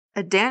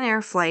A Dan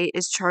Air flight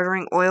is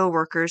chartering oil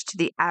workers to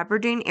the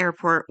Aberdeen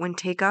airport when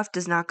takeoff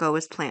does not go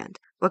as planned.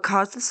 What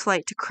caused this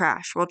flight to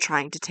crash while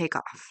trying to take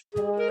off?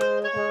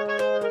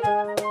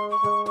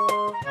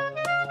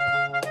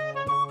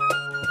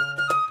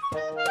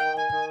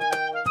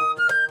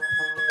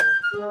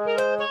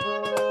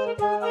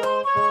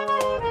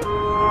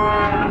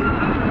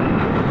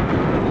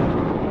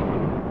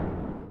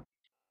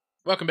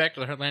 Welcome back to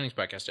the Hard Landings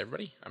Podcast,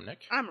 everybody. I'm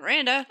Nick. I'm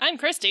Miranda. I'm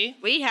Christy.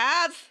 We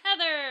have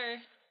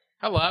Heather.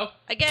 Hello.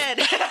 again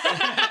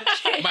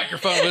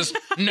Microphone was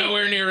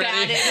nowhere near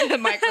ready. batted the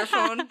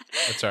microphone.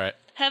 That's all right.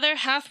 Heather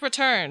hath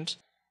returned.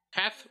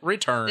 Hath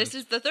returned. This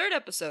is the third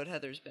episode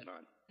Heather's been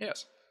on,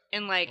 Yes.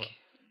 and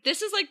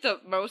this is the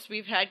most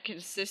we've had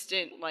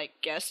consistent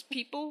guest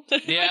people.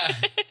 Yeah.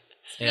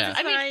 Yeah.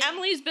 I mean,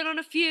 Emily's been on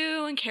a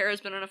few, and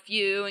Kara's been on a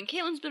few, and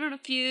Caitlin's been on a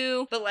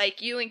few,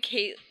 but you and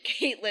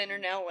Caitlin are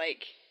now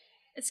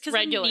It's because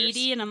I'm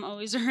needy and I'm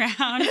always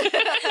around.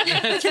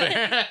 That's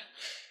fair.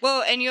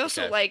 well, and you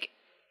also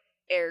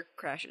air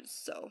crashes,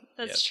 so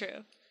That's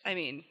true. I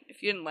mean,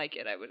 if you didn't like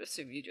it, I would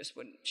assume you just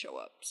wouldn't show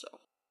up, so.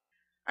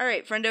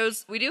 Alright,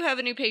 friendos, we do have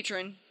a new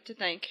patron to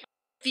thank.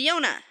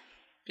 Fiona.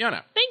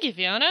 Fiona. Thank you,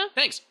 Fiona.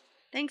 Thanks.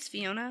 Thanks,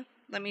 Fiona.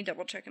 Let me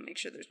double check and make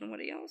sure there's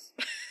nobody else.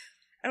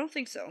 I don't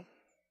think so.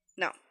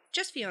 No,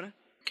 just Fiona.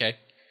 Okay.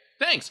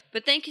 Thanks.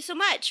 But thank you so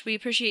much. We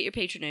appreciate your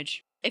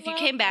patronage. If you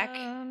came back,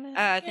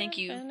 thank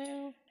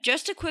you.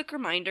 Just a quick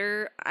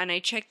reminder, and I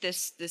checked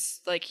this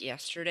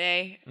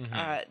yesterday.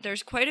 Mm-hmm.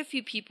 There's quite a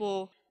few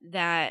people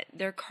that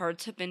their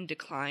cards have been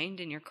declined,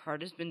 and your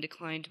card has been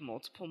declined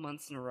multiple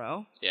months in a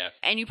row. Yeah.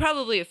 And you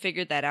probably have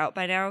figured that out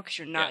by now because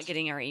you're not Yes.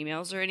 getting our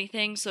emails or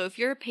anything. So if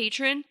you're a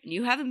patron and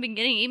you haven't been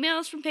getting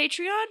emails from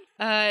Patreon,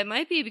 it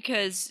might be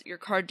because your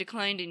card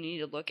declined and you need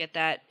to look at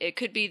that. It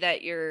could be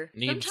that you're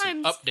Needs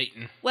sometimes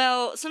updating.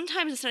 Well,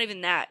 sometimes it's not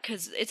even that,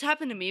 because it's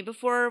happened to me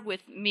before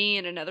with me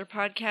and another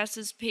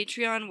podcast's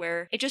Patreon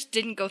where it just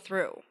didn't go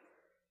through.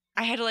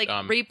 I had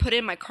to re-put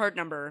in my card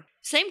number.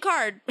 Same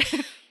card,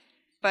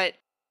 but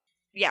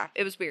yeah,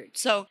 it was weird.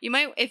 So you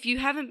might, if you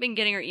haven't been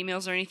getting our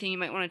emails or anything, you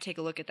might want to take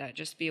a look at that.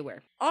 Just be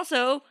aware.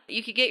 Also,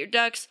 you could get your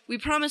ducks. We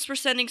promise we're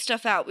sending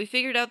stuff out. We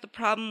figured out the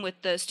problem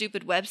with the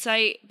stupid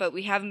website, but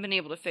we haven't been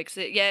able to fix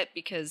it yet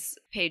because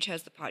Paige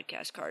has the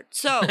podcast card.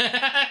 So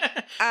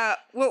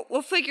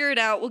we'll figure it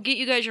out. We'll get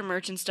you guys your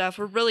merch and stuff.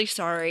 We're really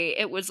sorry.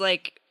 It was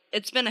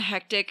it's been a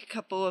hectic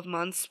couple of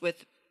months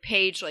with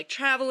Paige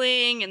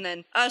traveling and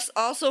then us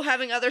also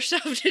having other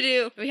stuff to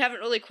do. We haven't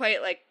really quite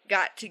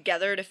got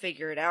together to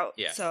figure it out.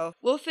 Yeah. So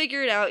we'll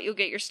figure it out. You'll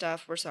get your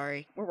stuff. We're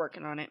sorry. We're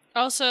working on it.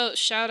 Also,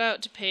 shout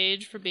out to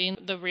Paige for being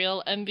the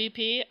real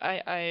MVP.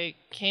 I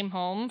came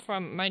home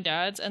from my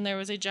dad's and there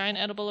was a giant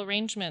edible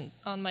arrangement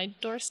on my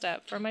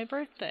doorstep for my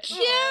birthday. Cute!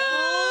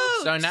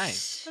 So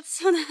nice. That's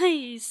so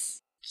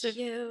nice.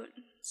 Cute.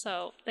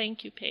 So,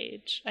 thank you,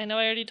 Paige. I know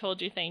I already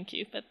told you thank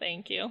you, but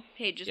thank you.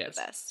 Paige is Yes.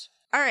 the best.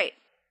 All right.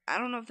 I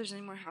don't know if there's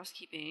any more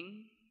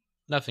housekeeping.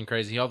 Nothing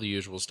crazy. All the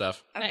usual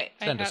stuff. Okay.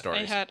 Send us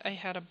stories. I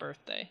had a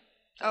birthday.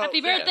 Happy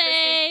yeah.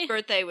 birthday! Chris's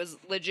birthday was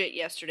legit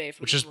yesterday.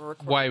 Which is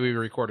why we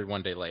recorded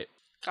one day late.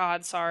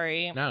 God,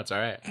 sorry. No, it's all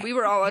right. We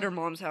were all at her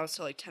mom's house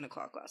till 10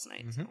 o'clock last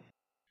night. Mm-hmm. So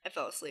I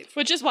fell asleep.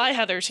 Which is why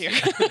Heather's here.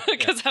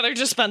 Because Heather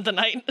just spent the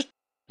night.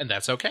 And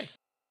that's okay.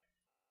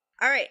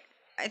 All right.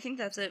 I think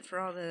that's it for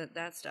all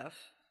that stuff.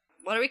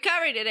 What are we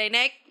covering today,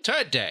 Nick?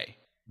 Today,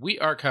 we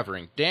are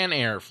covering Dan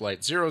Air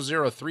Flight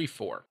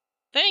 0034.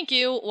 Thank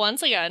you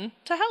once again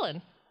to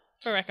Helen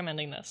for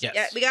recommending this. Yes.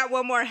 Yeah, we got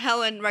one more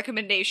Helen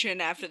recommendation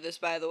after this,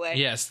 by the way.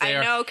 Yes, I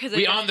know because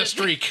we on the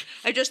streak.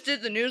 I just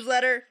did the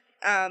newsletter.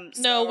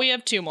 No, we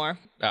have two more.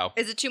 Oh.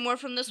 Is it two more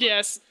from this one?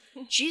 Yes.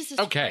 Jesus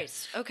Okay.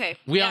 Christ. Okay.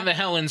 We on the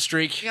Helen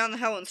streak. We on the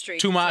Helen streak.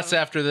 2 months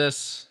after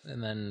this,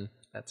 and then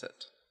that's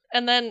it.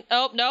 And then,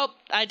 oh, nope,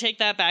 I take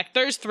that back.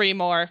 There's 3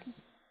 more.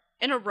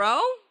 In a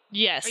row?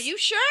 Yes. Are you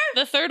sure?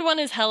 The third one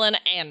is Helen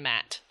and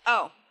Matt.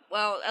 Oh,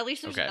 well, at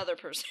least there's Okay. another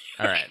person.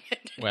 All right.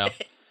 Well,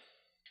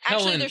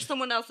 Actually, Helen... there's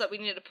someone else that we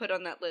need to put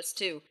on that list,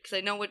 too, because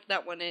I know what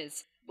that one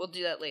is. We'll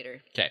do that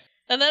later. Okay.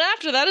 And then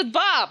after that is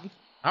Bob.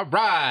 All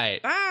right.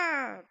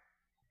 Ah!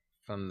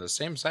 From the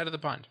same side of the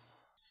pond.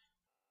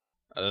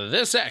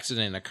 This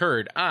accident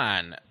occurred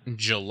on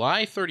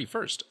July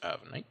 31st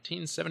of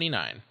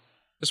 1979.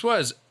 This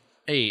was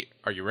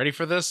are you ready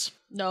for this?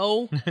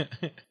 No.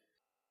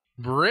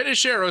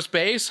 British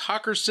Aerospace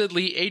Hawker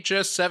Siddeley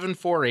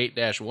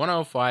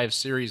HS748-105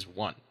 Series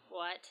 1.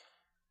 What?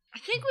 I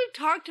think we've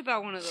talked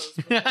about one of those.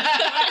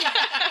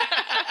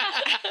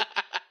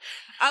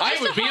 I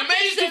would be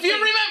amazed if you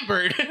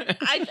remembered.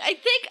 I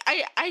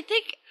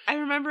think I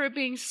remember it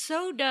being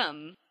so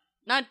dumb.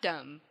 Not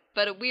dumb,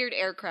 but a weird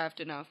aircraft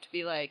enough to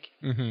be why?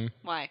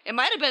 It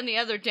might have been the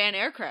other Dan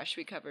Air crash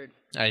we covered.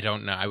 I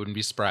don't know. I wouldn't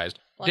be surprised.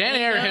 Let Dan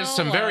me Air has know.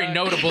 some very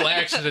notable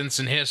accidents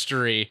in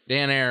history.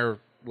 Dan Air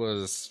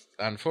was,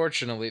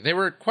 unfortunately, they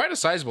were quite a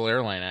sizable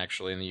airline,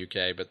 actually, in the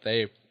UK, but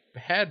they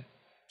had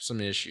some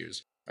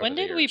issues. When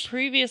did we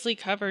previously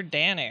cover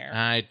Dan Air?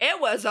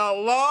 It was a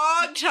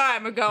long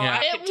time ago. Yeah.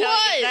 I can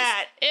tell you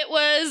that. It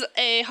was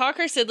a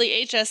Hawker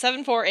Siddeley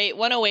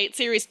HS748108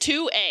 Series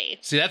 2A.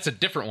 See, that's a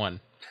different one.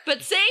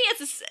 But say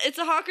it's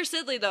a Hawker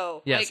Siddeley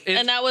though. Yes, Like,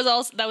 and that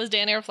was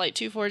Dan Air Flight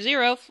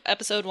 240,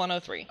 episode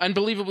 103.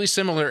 Unbelievably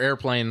similar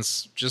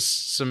airplanes,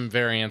 just some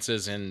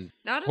variances in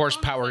Not as long as I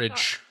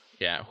horsepowerage.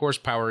 Yeah,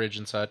 horsepowerage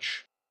and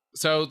such.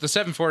 So the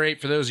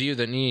 748, for those of you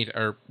that need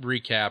a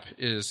recap,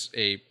 is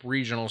a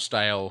regional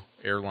style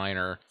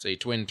airliner. It's a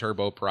twin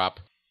turboprop,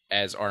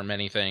 as are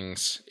many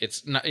things.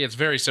 It's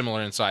very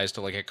similar in size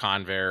to like a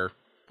Convair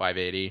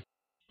 580,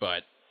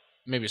 but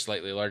maybe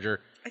slightly larger.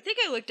 I think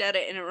I looked at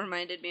it and it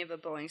reminded me of a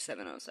Boeing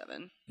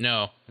 707.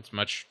 No, it's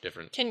much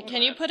different.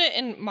 Can you put it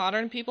in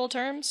modern people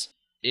terms?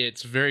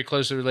 It's very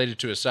closely related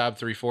to a Saab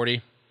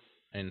 340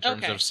 in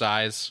terms of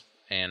size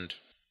and...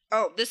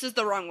 Oh, this is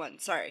the wrong one.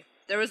 Sorry.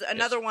 There was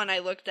another one I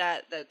looked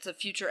at that's a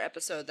future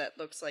episode that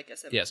looks like a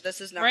 7. Yes.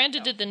 This is not. Miranda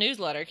did the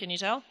newsletter, can you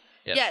tell?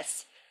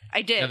 Yes,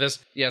 I did. Now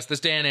this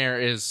Dan Air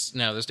is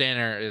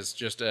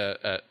just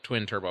a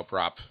twin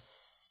turboprop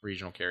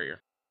regional carrier.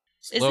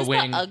 It's Is low this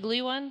wing. the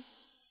ugly one?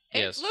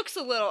 Yes. It looks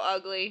a little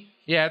ugly.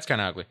 Yeah, it's kind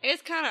of ugly.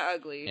 It's kind of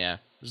ugly. Yeah,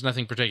 there's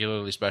nothing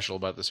particularly special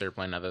about this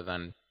airplane other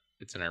than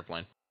it's an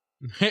airplane.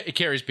 It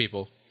carries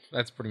people.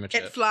 That's pretty much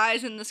it. It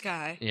flies in the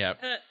sky. Yeah.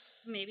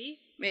 Maybe.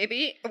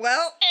 Maybe.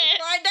 Well,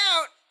 we'll find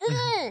out.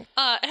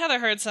 Heather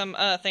heard some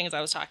things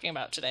I was talking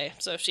about today,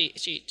 so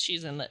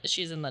she's in the know.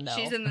 She's in the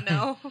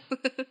know.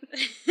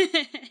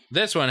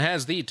 This one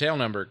has the tail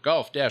number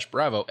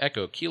Golf-Bravo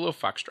Echo Kilo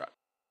Foxtrot.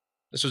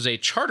 This was a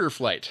charter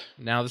flight.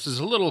 Now, this is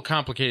a little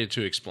complicated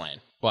to explain,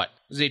 but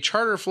it was a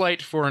charter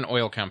flight for an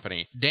oil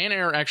company. Dan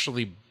Air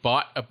actually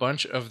bought a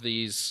bunch of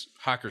these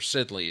Hawker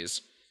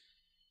Siddeley's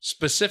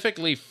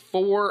specifically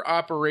for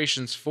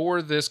operations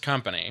for this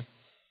company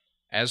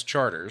as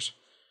charters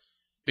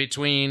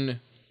between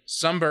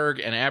Sumburg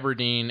and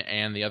Aberdeen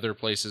and the other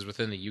places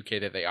within the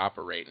UK that they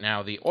operate.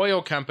 Now, the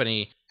oil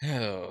company...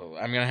 Oh,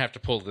 I'm going to have to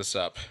pull this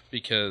up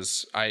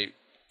because I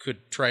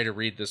could try to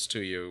read this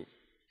to you,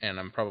 and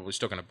I'm probably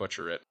still going to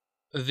butcher it.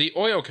 The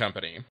oil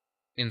company,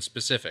 in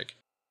specific,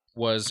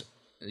 was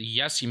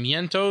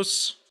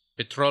Yacimientos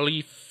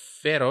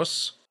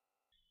Petrolíferos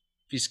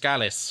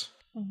Fiscales.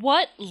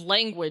 What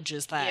language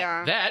is that?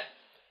 Yeah. That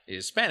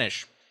is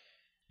Spanish,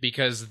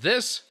 because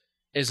this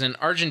is an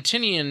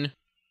Argentinian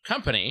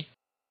company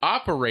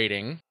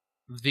operating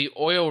the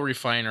oil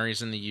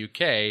refineries in the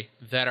UK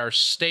that are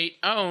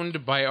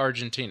state-owned by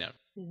Argentina.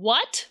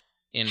 What?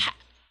 And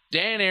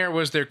Dan Air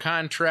was their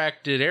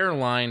contracted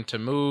airline to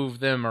move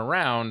them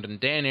around, and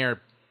Dan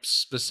Air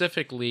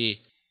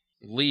specifically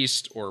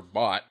leased or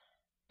bought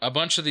a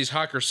bunch of these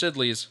Hawker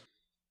Siddeley's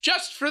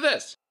just for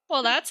this.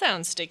 Well, that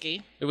sounds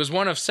sticky. It was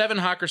one of 7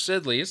 Hawker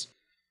Siddeley's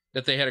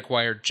that they had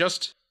acquired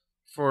just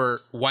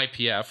for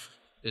YPF,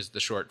 is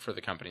the short for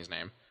the company's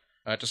name,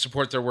 to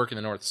support their work in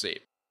the North Sea.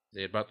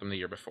 They had bought them the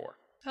year before.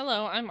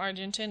 Hello, I'm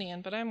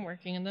Argentinian, but I'm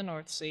working in the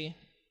North Sea.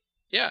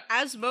 Yeah.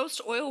 As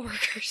most oil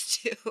workers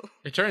do.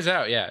 It turns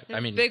out, yeah. There's I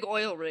mean, big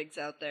oil rigs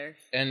out there.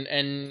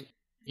 and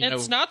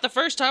It's not the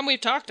first time we've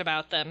talked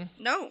about them.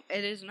 No,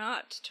 it is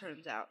not,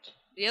 turns out.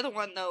 The other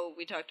one, though,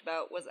 we talked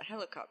about was a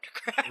helicopter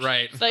crash.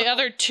 Right. The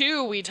other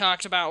 2 we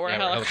talked about were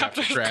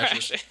helicopter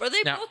crashes. Were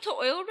they Now- both to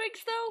oil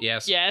rigs, though?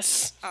 Yes.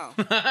 Yes, Oh,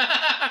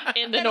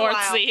 in the Been a North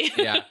while. Sea.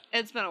 Yeah.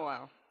 it's been a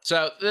while.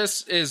 So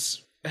this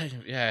is,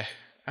 yeah,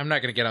 I'm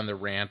not going to get on the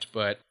rant,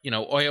 but,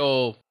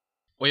 oil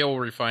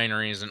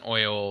refineries and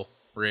oil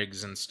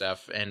rigs and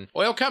stuff, and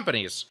oil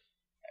companies.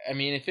 I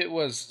mean, if it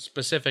was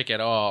specific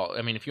at all,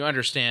 I mean, if you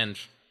understand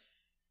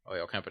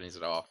oil companies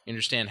at all, you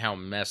understand how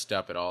messed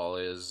up it all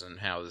is and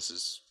how this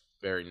is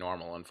very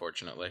normal,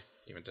 unfortunately,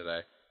 even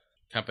today.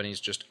 Companies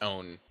just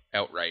own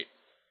outright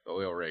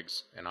oil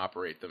rigs and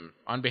operate them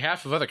on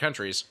behalf of other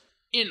countries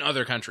in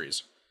other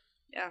countries.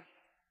 Yeah.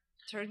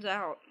 Turns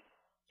out.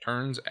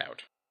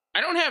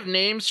 I don't have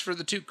names for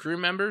the 2 crew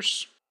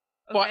members.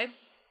 Okay.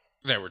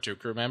 But there were 2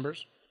 crew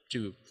members,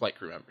 2 flight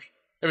crew members.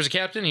 There was a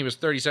captain. He was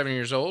 37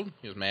 years old.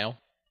 He was male.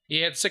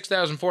 He had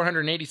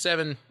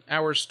 6,487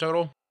 hours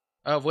total,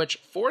 of which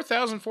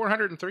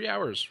 4,403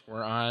 hours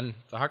were on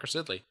the Hawker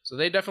Siddeley. So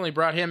they definitely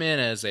brought him in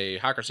as a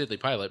Hawker Siddeley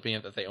pilot,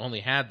 being that they only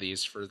had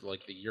these for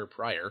like the year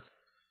prior.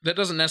 That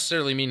doesn't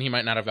necessarily mean he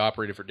might not have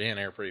operated for Dan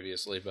Air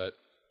previously, but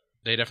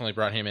they definitely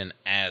brought him in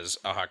as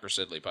a Hawker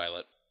Siddeley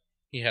pilot.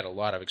 He had a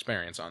lot of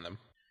experience on them.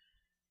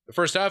 The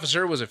first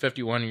officer was a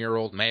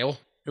 51-year-old male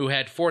who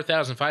had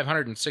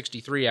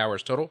 4,563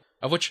 hours total,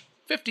 of which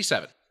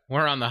 57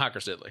 were on the Hawker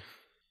Siddeley.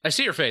 I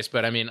see your face,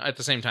 but I mean, at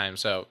the same time,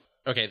 so...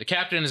 Okay, the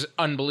captain is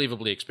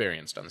unbelievably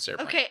experienced on this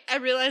airplane. Okay, I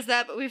realize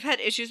that, but we've had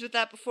issues with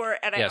that before,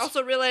 and I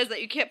also realize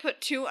that you can't put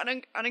 2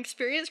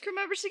 unexperienced crew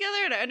members together,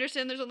 and I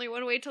understand there's only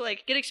one way to,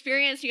 like, get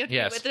experience, you have to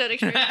be with an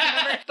experienced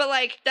crew member, but,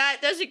 like, that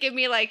doesn't give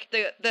me, like,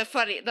 the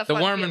fun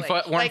warm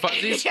feeling. warm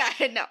fuzzies? Yeah,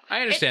 no.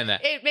 I understand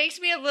that. It makes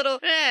me a little,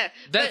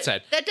 That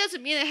said. That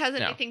doesn't mean it has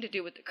anything to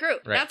do with the crew.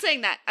 Right. Not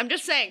saying that. I'm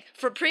just saying,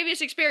 from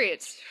previous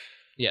experience...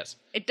 Yes.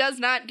 It does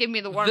not give me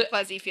the warm,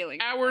 fuzzy feeling.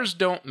 Hours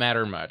don't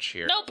matter much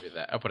here. Nope.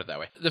 I'll put it that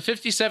way. The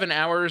 57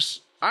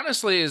 hours,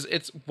 honestly,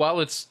 while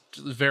it's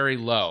very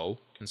low,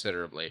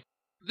 considerably,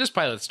 this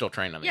pilot's still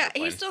trained on the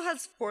airplane. Yeah, he still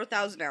has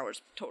 4,000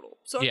 hours total.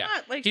 So I'm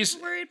not,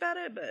 super worried about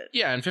it, but...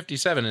 Yeah, and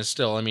 57 is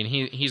still, I mean,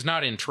 he's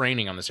not in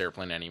training on this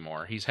airplane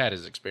anymore. He's had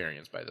his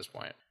experience by this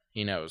point.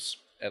 He knows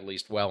at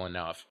least well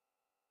enough.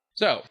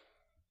 So,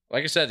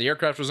 like I said, the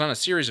aircraft was on a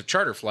series of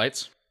charter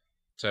flights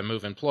to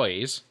move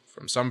employees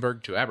from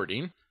Sundberg to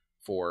Aberdeen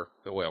for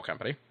the oil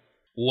company,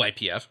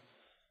 YPF.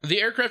 The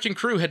aircraft and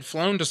crew had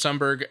flown to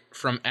Sundberg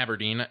from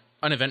Aberdeen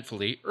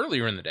uneventfully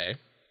earlier in the day.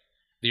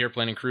 The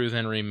airplane and crew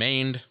then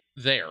remained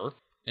there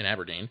in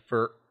Aberdeen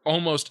for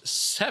almost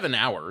 7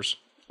 hours.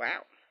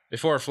 Wow.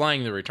 Before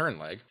flying the return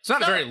leg. It's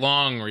not a very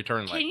long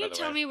return leg, by the way. Can you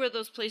tell me where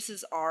those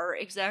places are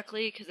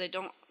exactly? Because I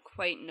don't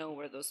quite know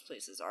where those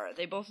places are. Are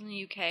they both in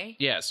the UK?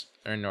 Yes,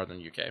 they're in northern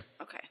UK.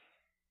 Okay.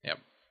 Yep,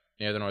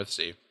 near the North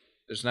Sea.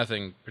 There's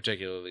nothing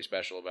particularly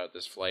special about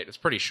this flight. It's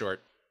pretty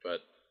short,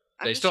 but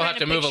they still have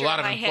to move a lot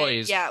of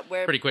employees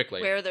pretty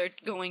quickly. Where they're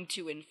going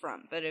to and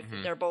from. But if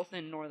they're both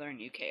in northern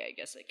UK, I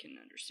guess I can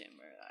understand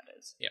where that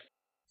is. Yeah.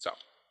 So,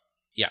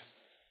 yeah.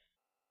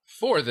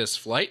 For this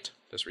flight,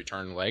 this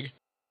return leg,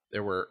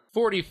 there were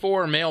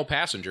 44 male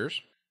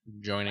passengers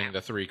joining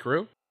the 3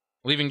 crew,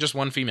 leaving just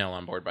 1 female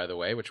on board, by the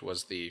way, which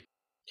was the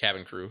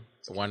cabin crew,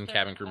 the one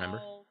cabin crew member.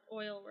 All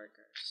oil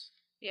workers.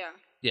 Yeah.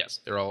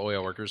 Yes, they're all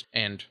oil workers,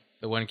 and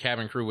the one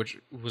cabin crew, which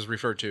was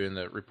referred to in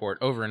the report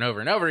over and over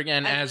and over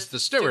again as the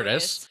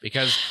stewardess,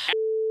 because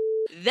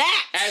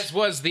as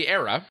was the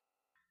era.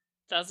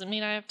 Doesn't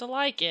mean I have to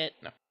like it.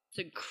 No. It's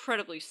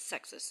incredibly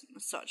sexist and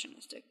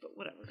misogynistic, but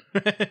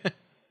whatever.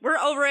 We're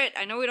over it.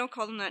 I know we don't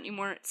call them that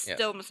anymore. It's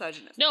still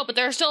misogynistic. No, but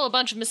there are still a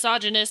bunch of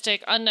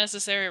misogynistic,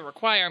 unnecessary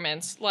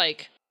requirements.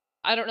 Like,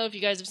 I don't know if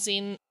you guys have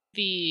seen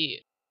the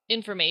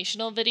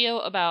informational video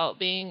about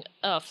being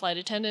a flight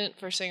attendant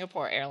for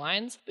Singapore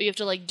Airlines, but you have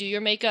to, do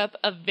your makeup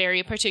a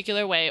very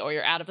particular way or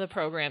you're out of the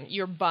program.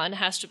 Your bun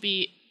has to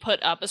be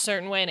put up a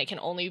certain way and it can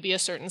only be a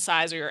certain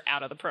size or you're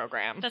out of the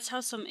program. That's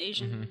how some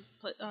Asian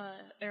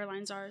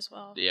airlines are as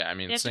well. Yeah, I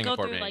mean, they have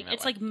Singapore to go through,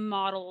 it's like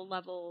model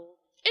level.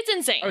 It's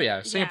insane. Oh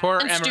yeah, Singapore,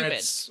 And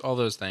Emirates, stupid. all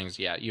those things.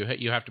 Yeah,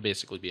 you have to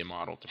basically be a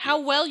model.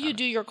 How well you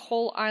do your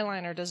kohl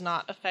eyeliner does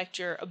not affect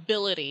your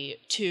ability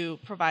to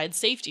provide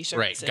safety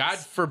services. Right. God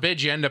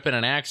forbid you end up in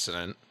an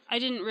accident. I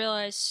didn't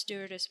realize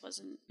stewardess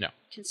wasn't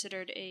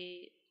considered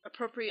a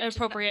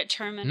appropriate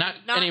term. Not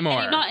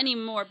anymore. Not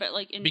anymore, but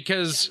in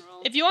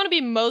general. If you want to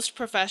be most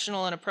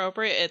professional and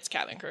appropriate, it's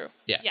cabin crew.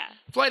 Yeah.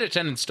 Flight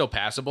attendant's still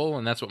passable,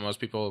 and that's what most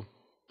people.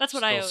 That's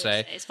what I always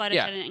say. It's flight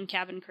attendant and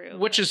cabin crew.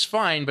 Which is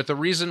fine, but the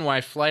reason why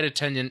flight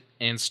attendant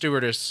and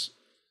stewardess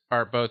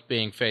are both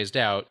being phased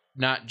out,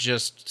 not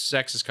just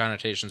sexist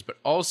connotations, but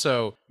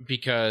also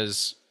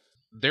because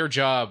their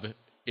job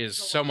is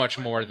so much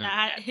more than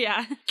that.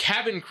 Yeah.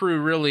 Cabin crew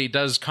really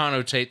does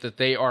connotate that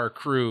they are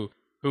crew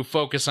who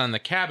focus on the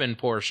cabin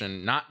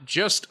portion, not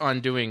just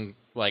on doing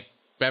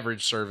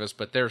beverage service,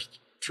 but they're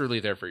truly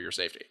there for your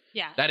safety.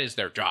 Yeah. That is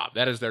their job.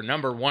 That is their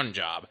number one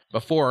job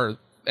before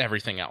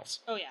everything else.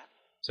 Oh, yeah.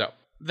 So,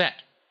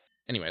 that.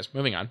 Anyways,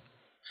 moving on.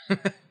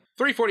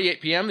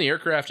 3:48 p.m., the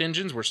aircraft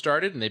engines were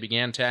started and they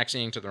began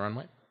taxiing to the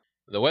runway.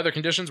 The weather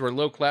conditions were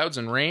low clouds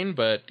and rain,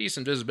 but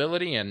decent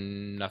visibility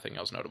and nothing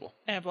else notable.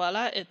 And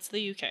voila, it's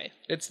the UK.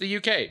 It's the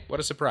UK.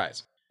 What a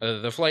surprise.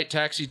 The flight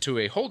taxied to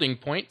a holding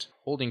point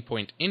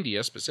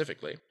India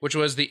specifically, which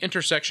was the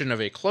intersection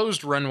of a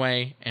closed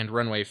runway and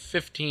runway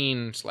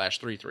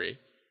 15/33.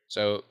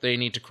 So they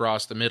need to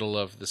cross the middle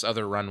of this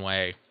other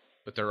runway,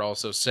 but they're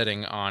also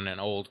sitting on an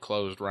old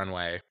closed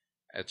runway,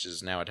 which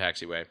is now a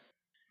taxiway.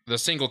 The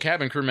single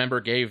cabin crew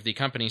member gave the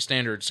company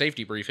standard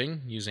safety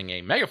briefing using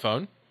a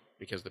megaphone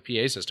because the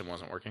PA system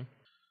wasn't working.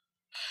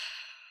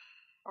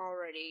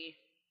 Already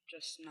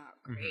just not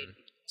great.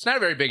 It's not a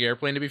very big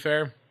airplane, to be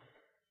fair.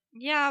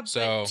 Yeah,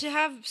 but to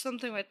have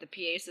something like the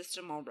PA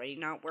system already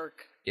not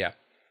work. Yeah.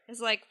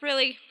 It's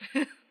really?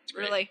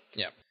 Really?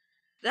 Yeah.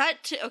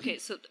 Okay,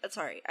 so,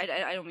 sorry,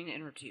 I don't mean to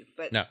interrupt you,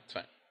 but... No, it's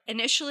fine.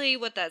 Initially,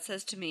 what that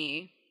says to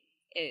me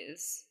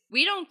is,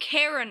 we don't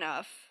care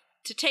enough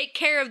to take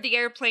care of the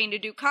airplane to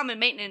do common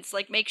maintenance,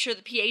 make sure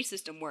the PA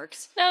system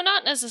works. No,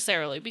 not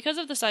necessarily. Because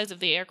of the size of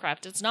the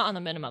aircraft, it's not on the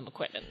minimum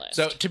equipment list.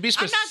 So, to be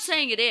specific... I'm not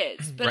saying it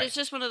is, but Right. It's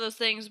just one of those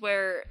things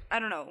where, I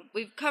don't know,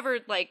 we've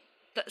covered,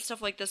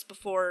 stuff like this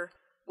before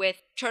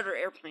with charter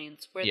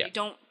airplanes, where they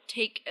don't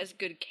take as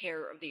good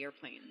care of the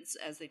airplanes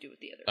as they do with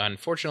the other.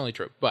 Unfortunately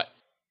true. But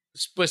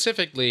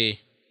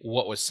specifically,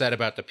 what was said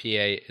about the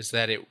PA is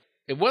that it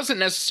wasn't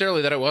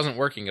necessarily that it wasn't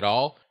working at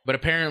all, but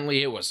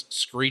apparently it was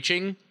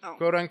screeching,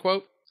 quote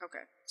unquote.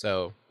 Okay.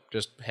 So,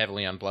 just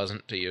heavily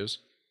unpleasant to use.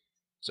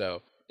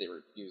 So, they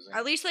were using...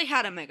 At least they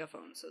had a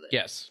megaphone, so that...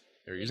 Yes,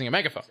 they were using a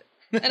megaphone.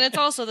 And it's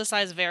also the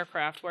size of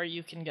aircraft where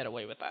you can get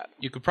away with that.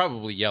 You could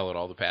probably yell at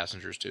all the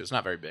passengers, too. It's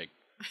not very big.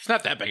 It's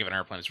not that big of an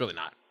airplane. It's really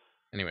not.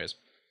 Anyways,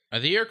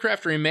 the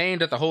aircraft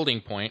remained at the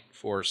holding point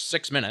for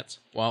 6 minutes,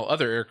 while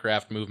other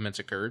aircraft movements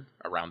occurred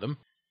around them.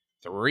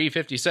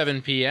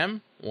 3:57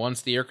 p.m.,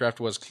 once the aircraft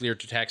was cleared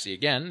to taxi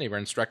again, they were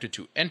instructed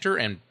to enter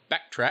and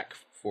backtrack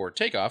for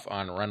takeoff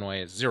on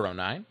runway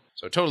 09.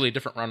 So a totally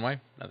different runway,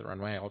 another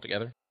runway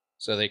altogether.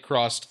 So they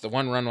crossed the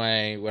one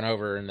runway, went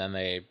over, and then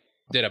they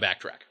did a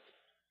backtrack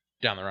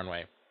down the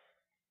runway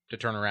to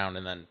turn around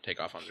and then take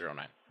off on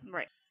 09.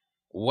 Right.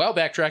 While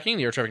backtracking,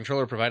 the air traffic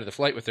controller provided the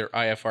flight with their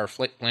IFR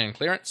flight plan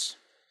clearance,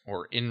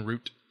 or en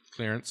route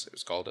clearance, it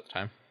was called at the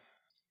time.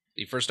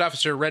 The first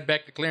officer read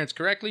back the clearance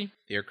correctly.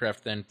 The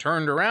aircraft then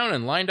turned around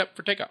and lined up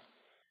for takeoff.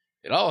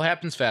 It all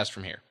happens fast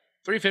from here.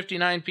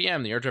 3:59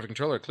 p.m., the air traffic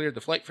controller cleared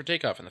the flight for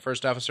takeoff, and the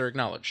first officer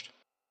acknowledged.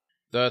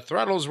 The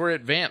throttles were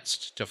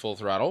advanced to full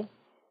throttle,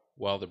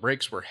 while the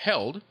brakes were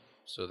held,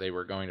 so they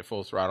were going to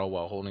full throttle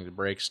while holding the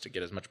brakes to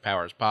get as much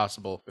power as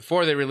possible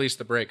before they released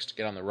the brakes to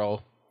get on the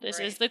roll. This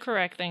is the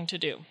correct thing to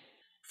do.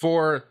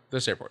 For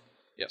this airport,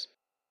 yes.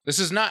 This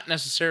is not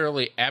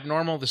necessarily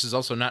abnormal. This is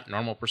also not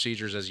normal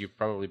procedures, as you've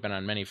probably been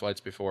on many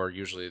flights before.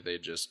 Usually they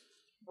just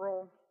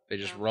roll. They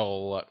just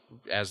roll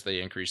as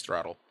they increase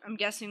throttle. I'm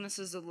guessing this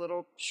is a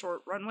little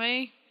short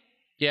runway.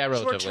 Yeah,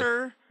 relatively.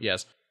 Shorter.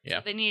 Yes. Yeah.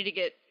 So they needed to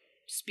get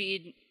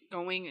speed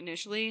going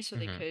initially so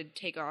they could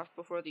take off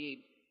before the,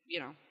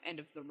 end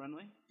of the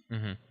runway.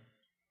 Mm-hmm.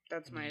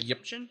 That's my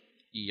assumption.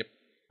 Yep.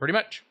 Pretty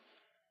much.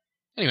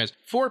 Anyways,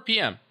 4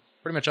 p.m.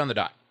 Pretty much on the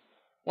dot.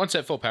 Once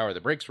at full power,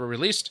 the brakes were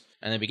released,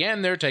 and they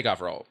began their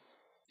takeoff roll.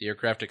 The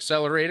aircraft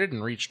accelerated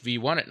and reached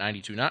V1 at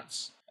 92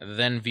 knots,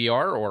 then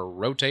VR, or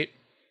rotate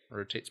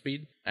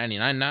speed,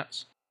 99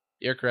 knots.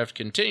 The aircraft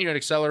continued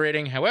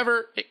accelerating.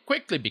 However, it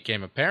quickly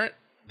became apparent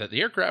that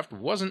the aircraft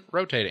wasn't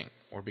rotating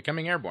or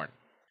becoming airborne.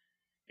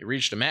 It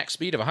reached a max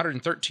speed of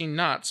 113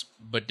 knots,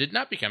 but did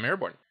not become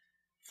airborne.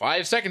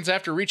 5 seconds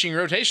after reaching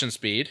rotation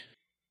speed,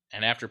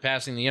 and after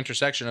passing the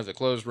intersection of the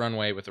closed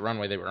runway with the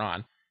runway they were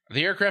on,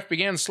 the aircraft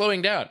began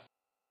slowing down.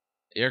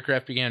 The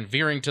aircraft began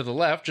veering to the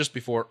left just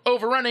before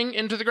overrunning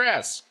into the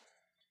grass,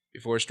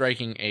 before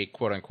striking a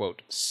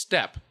quote-unquote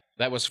step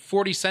that was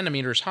 40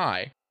 centimeters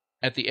high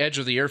at the edge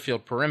of the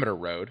airfield perimeter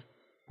road,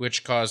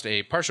 which caused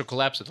a partial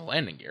collapse of the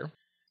landing gear,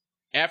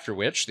 after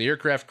which the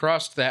aircraft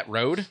crossed that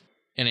road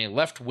in a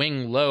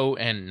left-wing low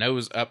and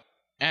nose-up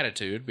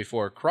attitude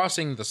before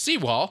crossing the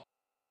seawall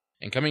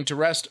and coming to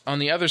rest on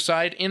the other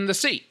side in the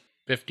sea,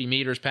 50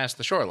 meters past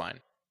the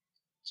shoreline.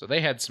 So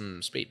they had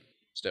some speed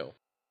still.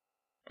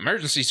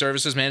 Emergency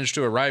services managed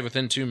to arrive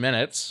within 2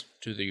 minutes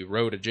to the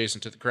road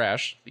adjacent to the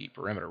crash, the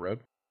perimeter road.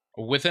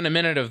 Within a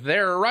minute of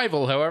their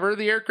arrival, however,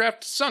 the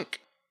aircraft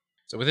sunk.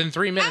 So within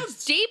 3 minutes...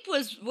 How deep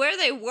was where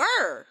they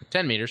were?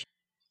 10 meters.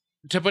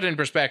 To put in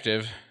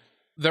perspective,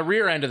 the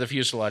rear end of the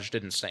fuselage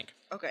didn't sink.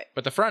 Okay.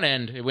 But the front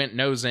end, it went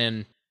nose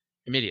in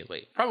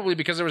immediately. Probably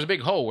because there was a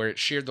big hole where it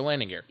sheared the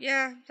landing gear.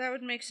 Yeah, that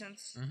would make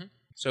sense. Mm-hmm.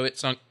 So it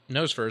sunk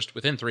nose first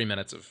within 3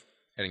 minutes of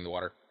hitting the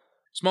water.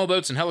 Small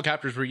boats and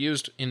helicopters were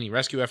used in the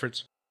rescue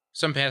efforts.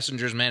 Some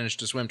passengers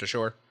managed to swim to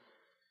shore.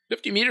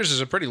 50 meters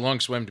is a pretty long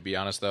swim, to be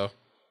honest, though.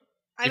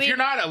 If you're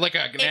not if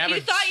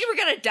you thought you were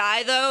going to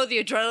die, though,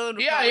 the adrenaline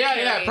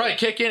would probably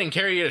kick in and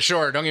carry you to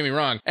shore, don't get me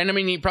wrong. And I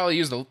mean, you'd probably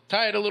use the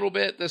tide a little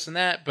bit, this and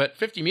that, but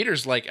 50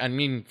 meters,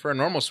 for a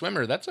normal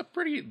swimmer, that's a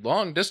pretty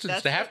long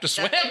distance to have to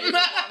swim. That's a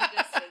long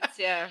distance,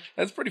 yeah.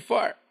 That's pretty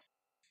far.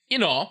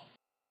 In all,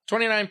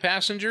 29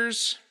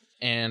 passengers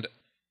and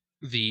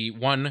the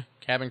one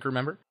cabin crew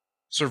member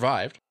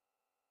survived.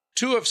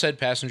 2 of said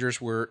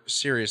passengers were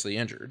seriously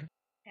injured,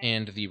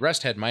 and the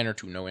rest had minor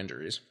to no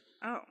injuries.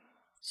 Oh.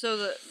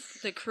 So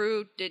the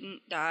crew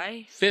didn't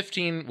die?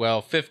 15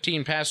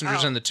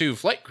 passengers and the 2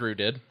 flight crew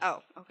did.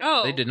 Oh, okay.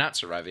 Oh. They did not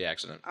survive the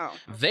accident. Oh. Okay.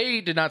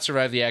 They did not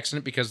survive the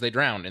accident because they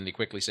drowned in the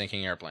quickly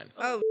sinking airplane.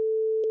 Oh.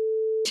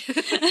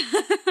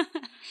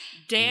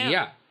 Damn.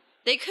 Yeah.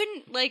 They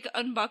couldn't,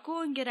 unbuckle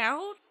and get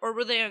out? Or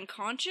were they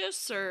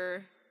unconscious,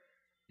 or...?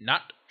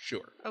 Not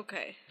sure.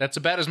 Okay. That's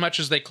about as much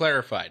as they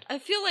clarified. I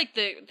feel like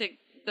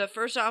the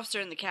first officer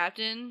and the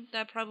captain,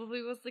 that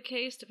probably was the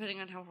case, depending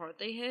on how hard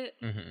they hit.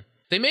 Mm-hmm.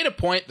 They made a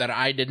point that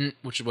I didn't,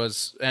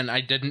 and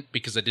I didn't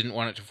because I didn't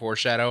want it to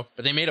foreshadow,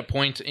 but they made a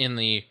point in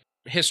the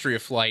history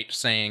of flight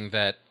saying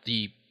that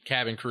the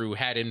cabin crew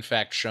had in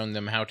fact shown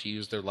them how to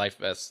use their life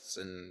vests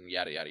and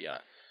yada, yada,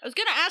 yada. I was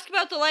going to ask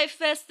about the life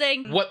vest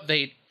thing.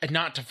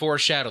 Not to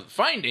foreshadow the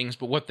findings,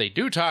 but what they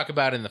do talk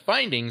about in the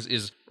findings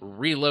is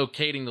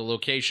relocating the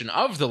location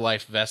of the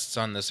life vests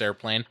on this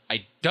airplane.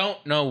 I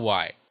don't know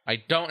why. I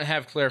don't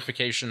have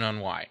clarification on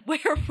why. Where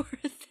were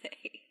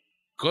they?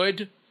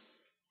 Good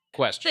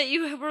question. That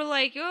you were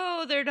like,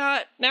 oh, they're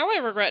not. Now I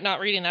regret not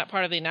reading that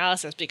part of the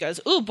analysis because,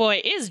 oh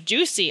boy, is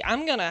juicy.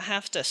 I'm going to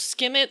have to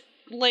skim it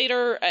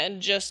later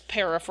and just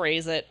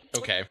paraphrase it.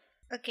 Okay.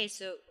 Okay,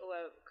 so,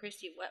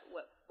 Christy,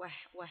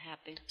 what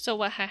happened? So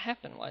what had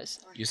happened was...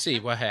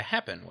 what had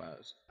happened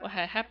was... What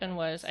had happened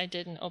was I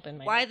didn't open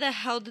my... Why the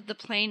hell did the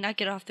plane not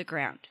get off the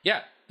ground?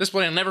 Yeah, this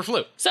plane never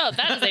flew. So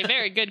that is a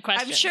very good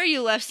question. I'm sure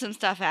you left some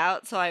stuff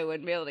out, so I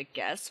wouldn't be able to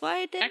guess why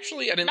it didn't.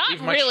 Actually, I didn't leave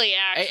much... Not really,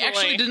 I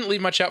actually didn't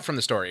leave much out from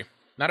the story.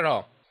 Not at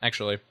all,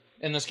 actually.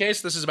 In this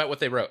case, this is about what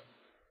they wrote.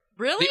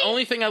 Really? The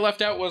only thing I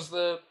left out was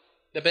the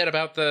bit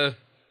about the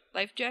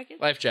Life jacket?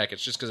 Life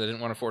jackets, just because I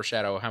didn't want to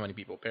foreshadow how many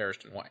people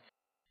perished and why.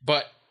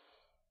 But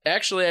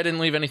actually, I didn't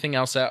leave anything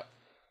else out.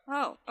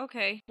 Oh,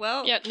 okay.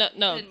 Well, yeah,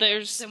 no.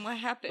 Then what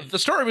happened? The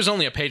story was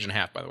only a page and a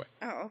half, by the way.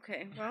 Oh,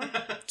 okay. Well,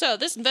 so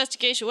this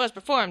investigation was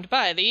performed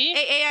by the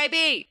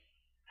AAIB.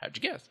 How'd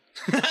you guess?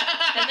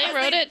 And they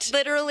wrote it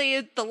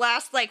literally the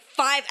last 5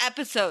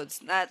 episodes.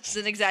 That's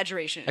an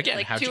exaggeration.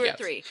 Again, how'd 2 you or guess?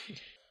 3.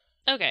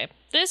 Okay,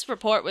 this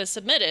report was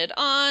submitted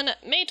on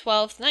May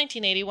 12th,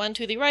 1981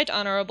 to the Right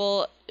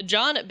Honorable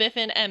John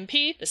Biffen,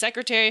 MP, the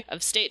Secretary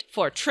of State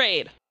for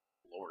Trade.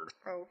 Lord.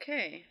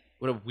 Okay.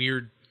 What a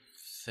weird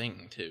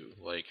thing, too.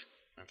 Okay.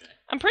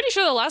 I'm pretty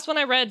sure the last one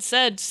I read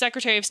said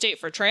Secretary of State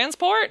for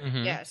Transport.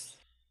 Mm-hmm. Yes.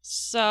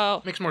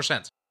 So... Makes more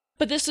sense.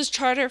 But this is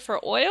charter for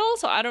oil,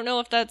 so I don't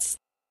know if that's...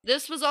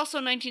 This was also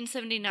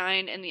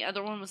 1979, and the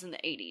other one was in the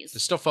 80s.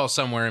 It still falls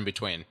somewhere in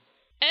between.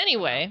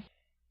 Anyway...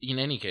 In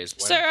any case...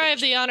 Sir, I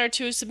have the honor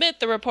to submit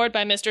the report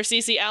by Mr.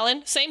 C.C.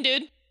 Allen, same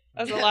dude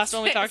as the last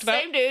one we talked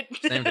about. Same dude.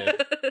 Same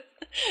dude.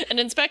 An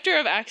inspector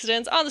of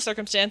accidents on the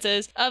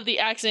circumstances of the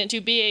accident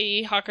to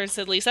BAE Hawker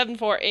Siddeley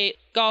 748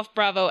 Golf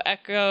Bravo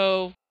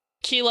Echo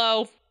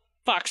Kilo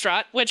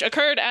Foxtrot, which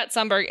occurred at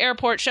Sunburg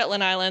Airport,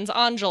 Shetland Islands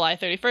on July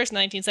 31st,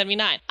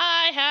 1979.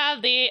 I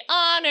have the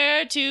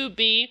honor to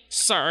be,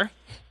 sir,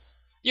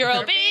 your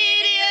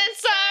obedient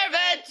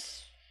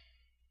servant,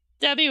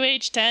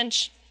 W.H.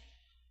 Tench.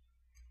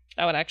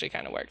 That one actually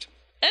kind of worked.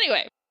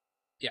 Anyway.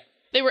 Yeah.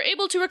 They were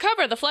able to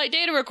recover the flight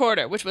data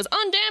recorder, which was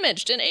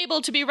undamaged and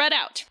able to be read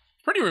out.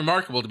 Pretty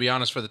remarkable, to be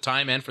honest, for the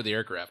time and for the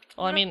aircraft.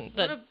 Well, I mean...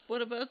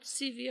 What about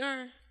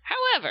CVR?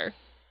 However...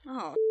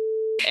 Oh.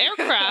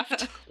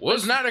 Aircraft...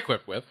 was not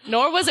equipped with.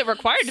 Nor was it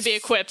required to be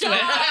equipped with.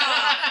 What?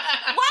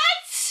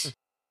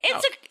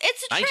 It's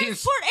a transport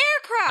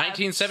aircraft.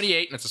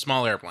 1978, and it's a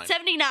small airplane.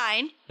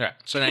 79. Yeah,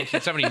 so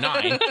 1979.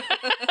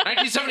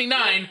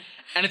 1979,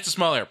 and it's a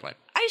small airplane.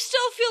 I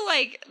still feel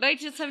like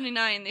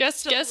 1979, they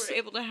still were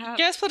able to have...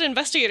 Guess what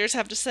investigators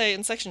have to say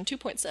in section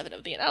 2.7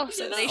 of the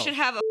analysis? They should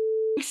have a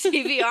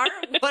CVR?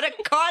 What a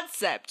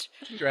concept.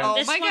 Oh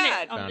this my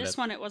God. On this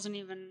one, it wasn't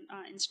even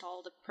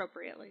installed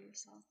appropriately.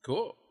 So.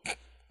 Cool.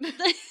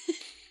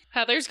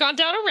 Heather's gone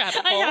down a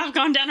rabbit hole. I have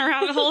gone down a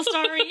rabbit hole,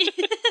 sorry.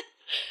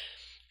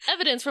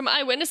 Evidence from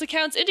eyewitness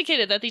accounts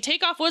indicated that the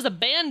takeoff was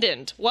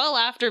abandoned well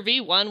after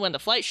V1 when the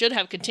flight should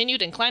have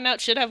continued and climb out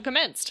should have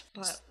commenced.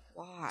 But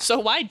why? So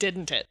why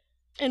didn't it?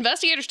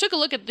 Investigators took a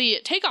look at the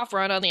takeoff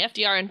run on the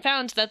FDR and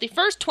found that the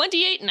first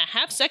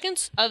 28.5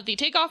 seconds of the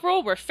takeoff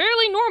roll were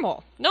fairly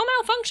normal. No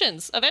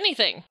malfunctions of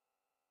anything.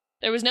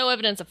 There was no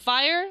evidence of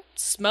fire,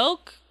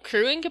 smoke,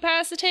 crew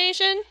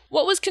incapacitation.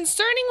 What was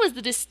concerning was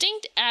the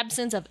distinct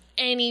absence of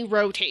any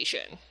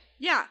rotation.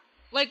 Yeah.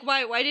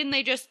 Why didn't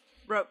they just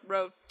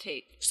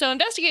rotate? So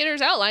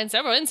investigators outlined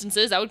several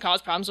instances that would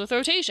cause problems with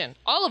rotation,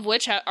 all of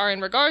which are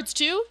in regards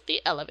to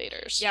the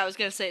elevators. Yeah, I was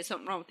going to say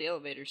something wrong with the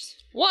elevators.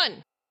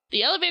 1.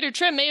 The elevator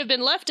trim may have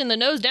been left in the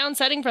nose-down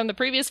setting from the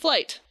previous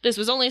flight. This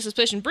was only a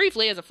suspicion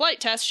briefly, as a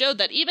flight test showed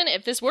that even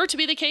if this were to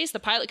be the case, the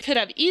pilot could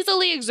have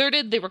easily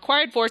exerted the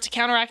required force to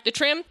counteract the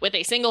trim with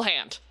a single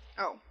hand.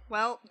 Oh,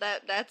 well,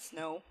 that's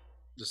no.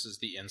 This is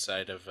the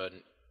inside of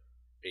an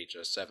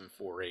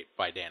HS748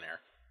 by Dan Air.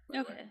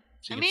 Okay.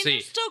 So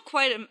there's still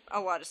quite a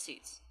lot of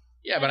seats.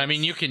 Yeah, but I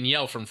mean, you can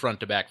yell from front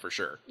to back for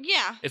sure.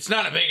 Yeah. It's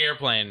not a big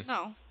airplane.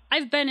 No.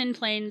 I've been in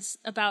planes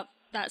about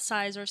that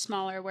size or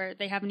smaller where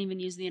they haven't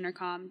even used the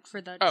intercom for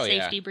the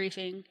safety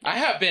briefing. I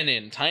have been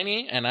in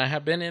tiny, and I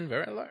have been in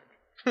very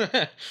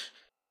large.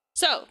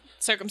 So,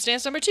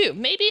 circumstance number 2.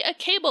 Maybe a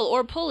cable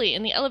or pulley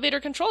in the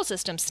elevator control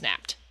system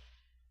snapped.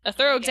 A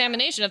thorough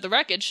examination of the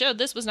wreckage showed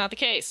this was not the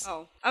case.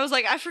 Oh. I was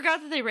like, I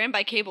forgot that they ran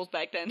by cables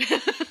back then.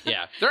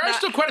 Yeah. There are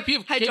still quite a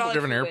few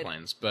cable-driven fluid.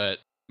 airplanes, but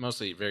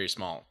mostly very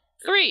small.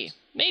 3.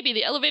 Maybe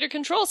the elevator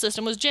control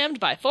system was jammed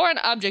by foreign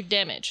object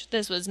damage.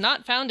 This was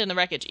not found in the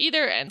wreckage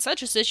either, and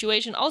such a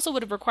situation also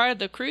would have required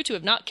the crew to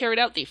have not carried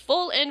out the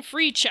full and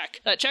free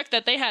check. That check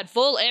that they had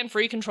full and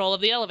free control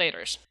of the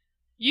elevators.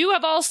 You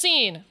have all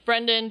seen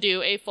Brendan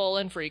do a full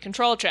and free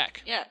control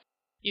check. Yeah.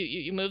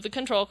 You move the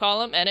control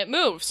column and it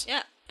moves.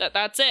 Yeah.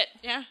 That's it.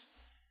 Yeah.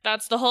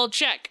 That's the whole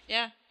check.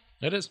 Yeah.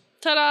 It is.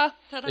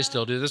 Ta-da! They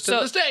still do this to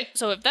this day.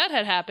 So if that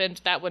had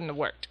happened, that wouldn't have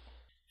worked.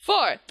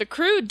 4. The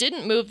crew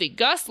didn't move the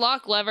gust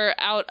lock lever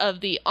out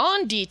of the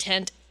on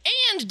detent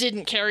and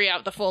didn't carry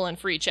out the full and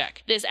free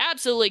check. This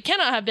absolutely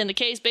cannot have been the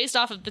case based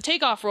off of the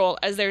takeoff roll,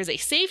 as there is a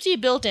safety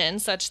built in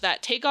such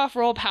that takeoff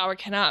roll power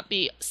cannot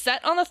be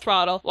set on the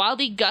throttle while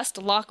the gust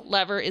lock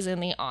lever is in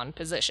the on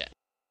position.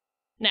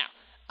 Now,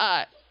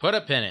 put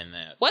a pin in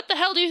that. What the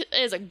hell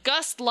is a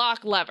gust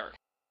lock lever?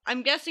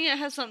 I'm guessing it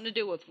has something to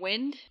do with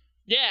wind.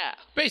 Yeah.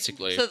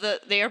 Basically. So the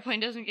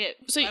airplane doesn't get...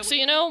 So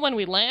you know when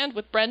we land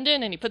with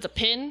Brendan and he puts a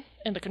pin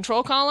in the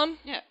control column?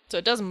 Yeah. So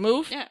it doesn't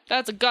move? Yeah.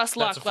 That's a gust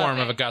lock That's a form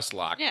lever. of a gust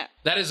lock. Yeah.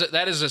 That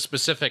is a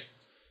specific...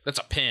 That's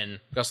a pin,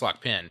 gust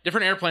lock pin.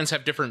 Different airplanes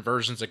have different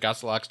versions of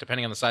gust locks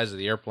depending on the size of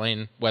the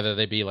airplane, whether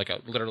they be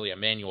literally a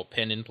manual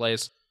pin in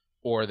place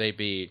or they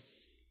be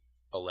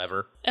a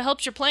lever. It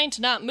helps your plane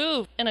to not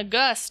move in a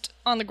gust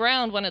on the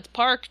ground when it's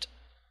parked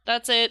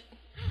That's it.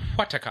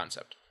 What a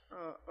concept.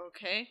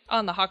 Okay.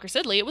 On the Hawker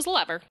Siddeley, it was a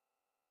lever.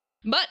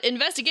 But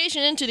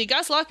investigation into the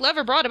Guslock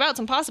lever brought about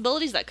some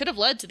possibilities that could have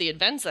led to the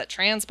events that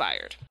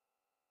transpired.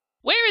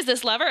 Where is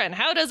this lever and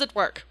how does it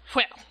work?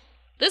 Well,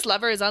 this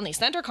lever is on the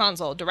center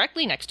console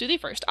directly next to the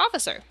first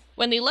officer.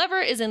 When the lever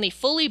is in the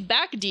fully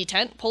back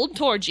detent pulled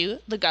towards you,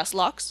 the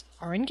Guslocks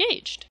are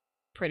engaged.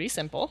 Pretty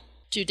simple.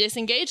 To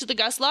disengage the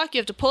Guslock, you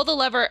have to pull the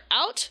lever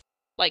out,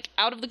 like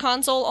out of the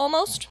console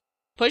almost,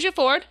 push it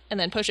forward, and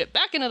then push it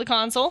back into the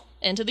console,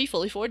 into the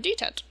fully forward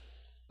detent.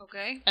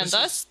 Okay. And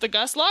thus, the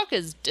Guslock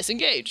is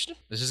disengaged.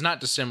 This is not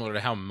dissimilar to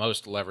how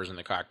most levers in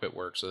the cockpit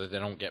work so that they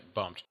don't get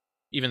bumped.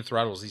 Even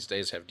throttles these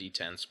days have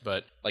detents,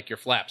 but like your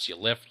flaps, you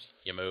lift,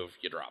 you move,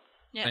 you drop.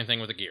 Yeah. Same thing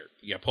with a gear.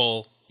 You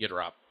pull, you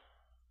drop,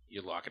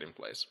 you lock it in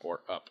place,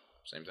 or up.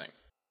 Same thing.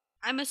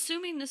 I'm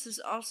assuming this is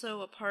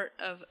also a part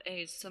of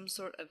some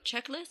sort of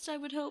checklist, I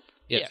would hope?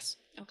 Yes.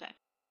 Okay.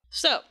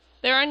 So,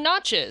 there are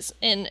notches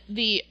in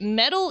the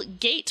metal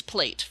gate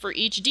plate for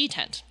each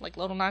detent. Like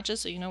little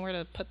notches so you know where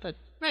to put the...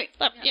 Right.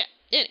 Lever. Yeah.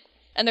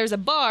 And there's a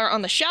bar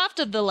on the shaft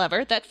of the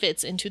lever that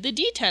fits into the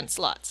detent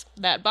slots.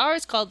 That bar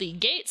is called the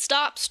gate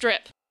stop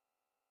strip.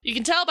 You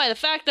can tell by the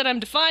fact that I'm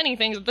defining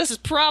things that this is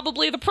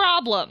probably the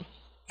problem.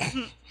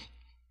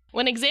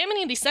 When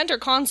examining the center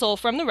console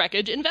from the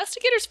wreckage,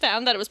 investigators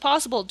found that it was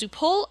possible to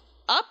pull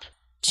up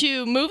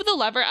to move the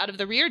lever out of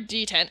the rear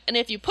detent, and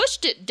if you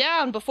pushed it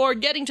down before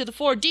getting to the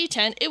forward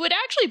detent, it would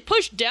actually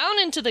push down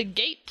into the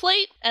gate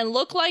plate and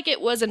look like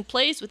it was in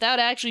place without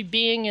actually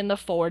being in the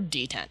forward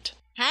detent.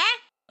 Huh?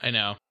 I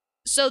know.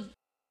 So,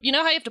 you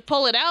know how you have to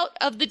pull it out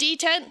of the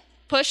detent,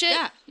 push it,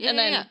 and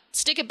then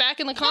stick it back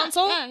in the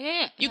console?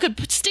 Yeah. You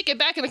could stick it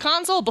back in the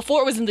console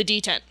before it was in the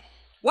detent.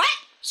 What?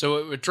 So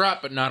it would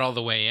drop, but not all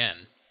the way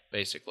in,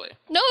 basically.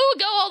 No, it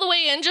would go all the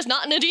way in, just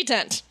not in a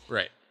detent.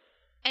 Right.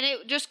 And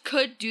it just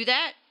could do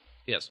that?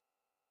 Yes.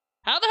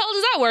 How the hell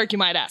does that work, you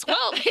might ask?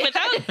 Well,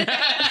 without...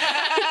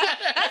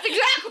 That's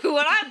exactly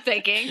what I'm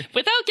thinking.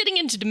 Without getting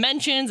into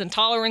dimensions and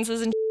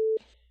tolerances and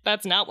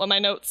that's not what my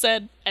notes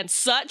said, and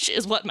such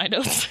is what my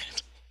notes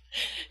said.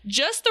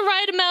 Just the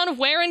right amount of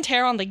wear and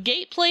tear on the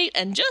gate plate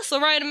and just the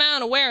right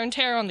amount of wear and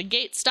tear on the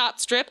gate stop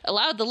strip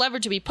allowed the lever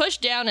to be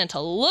pushed down and to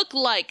look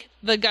like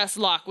the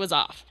Guslock was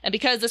off. And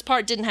because this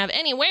part didn't have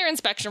any wear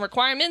inspection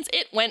requirements,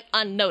 it went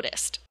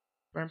unnoticed.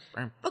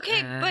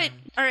 Okay, but,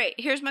 alright,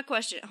 here's my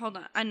question. Hold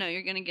on, I know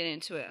you're gonna get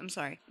into it, I'm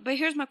sorry. But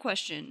here's my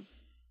question.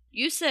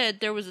 You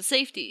said there was a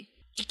safety.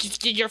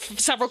 You're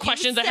several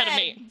questions ahead of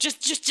me.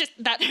 Just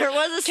that. There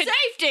was a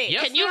safety.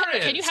 Yes, can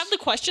you have the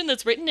question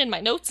that's written in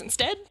my notes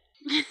instead?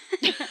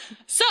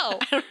 So,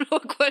 I don't know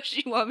what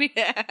question you want me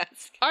to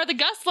ask. Are the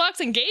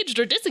Guslocks engaged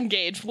or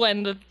disengaged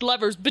when the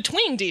lever's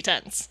between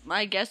detents?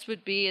 My guess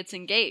would be it's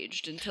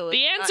engaged until it's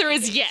The answer not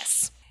is engaged.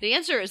 yes. The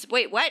answer is,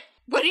 wait, what?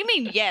 What do you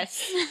mean,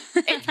 yes?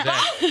 It's both?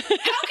 How can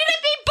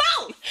it be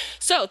both?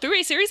 So, through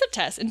a series of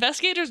tests,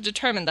 investigators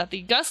determined that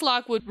the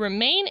Guslock would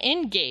remain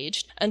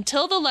engaged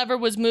until the lever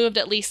was moved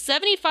at least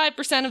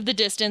 75% of the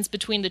distance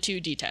between the two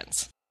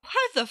detents.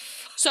 What the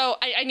f... So,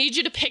 I need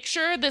you to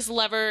picture this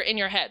lever in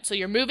your head. So,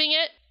 you're moving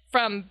it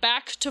from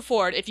back to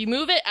forward. If you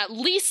move it at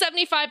least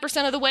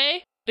 75% of the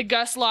way, the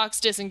Guslocks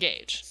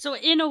disengage. So,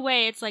 in a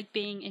way, it's like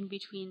being in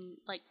between,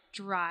 like,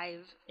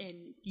 drive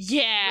and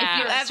yeah.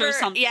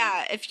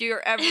 If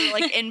you're ever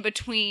like in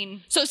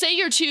between. So say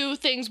your two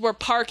things were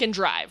park and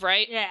drive,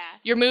 right? Yeah.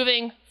 You're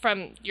moving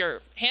from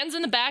your hands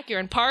in the back, you're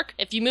in park.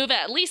 If you move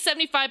at least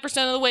 75%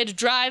 of the way to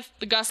drive,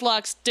 the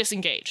Guslocks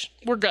disengage.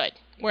 We're good.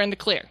 We're in the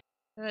clear.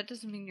 That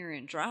doesn't mean you're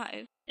in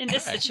drive. In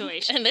this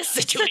situation. In this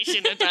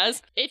situation, it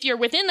does. If you're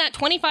within that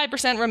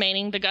 25%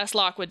 remaining, the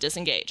Guslock would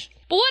disengage.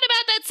 But what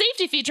about that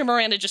safety feature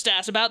Miranda just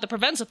asked about that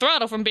prevents the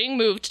throttle from being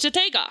moved to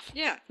takeoff?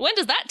 Yeah. When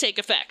does that take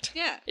effect?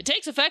 Yeah. It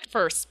takes effect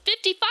for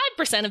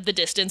 55% of the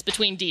distance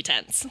between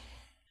detents.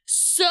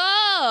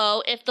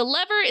 So, if the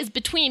lever is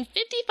between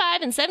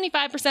 55 and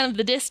 75% of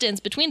the distance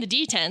between the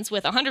detents,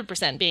 with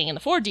 100% being in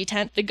the forward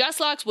detent, the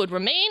Guslocks would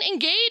remain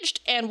engaged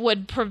and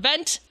would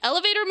prevent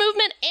elevator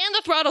movement, and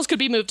the throttles could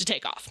be moved to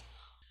takeoff.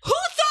 Who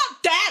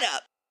thought that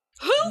up?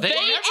 Who? They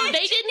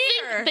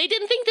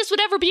didn't think this would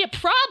ever be a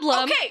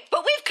problem. Okay,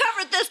 but we've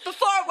covered this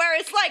before where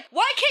it's like,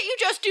 why can't you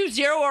just do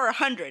 0 or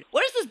 100?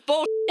 What is this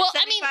bullshit? Well,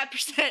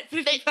 75%,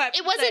 55%.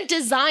 It wasn't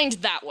designed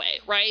that way,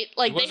 right?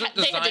 Like, they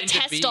had to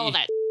test all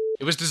that.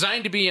 It was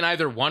designed to be in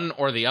either one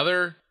or the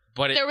other,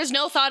 but there was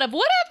no thought of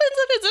what happens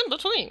if it's in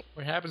between.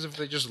 What happens if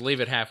they just leave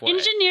it halfway?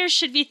 Engineers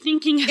should be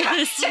thinking of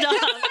this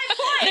stuff.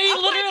 They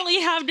literally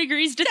have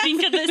degrees to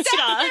think of this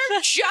stuff.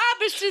 Their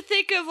job is to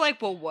think of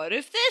like, well, what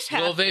if this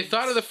happens? Well, they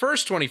thought of the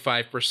first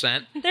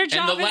 25%. Their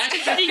job and the is last,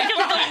 to think of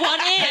the what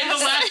ifs. and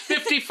the last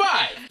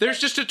 55. There's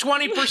just a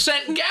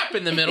 20% gap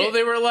in the middle.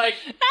 They were like,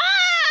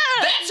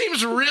 that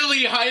seems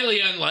really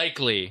highly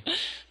unlikely.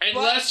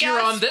 Unless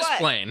you're on this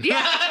plane.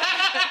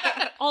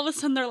 Yeah. all of a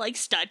sudden they're like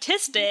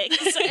statistics,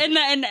 and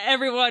then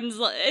everyone's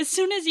like, as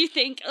soon as you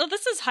think, oh,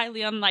 this is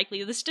highly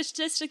unlikely, the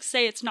statistics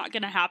say it's not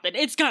going to happen,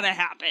 it's going to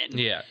happen.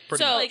 Yeah,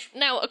 pretty much.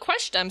 Now, a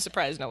question I'm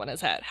surprised no one has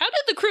had. How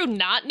did the crew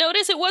not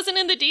notice it wasn't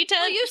in the D10?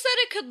 Well, you said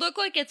it could look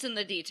like it's in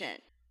the D10.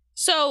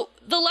 So,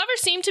 the lever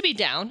seemed to be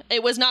down.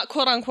 It was not,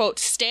 quote-unquote,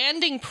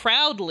 standing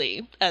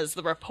proudly, as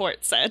the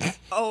report said.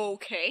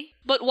 Okay.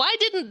 But why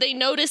didn't they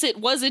notice it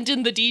wasn't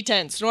in the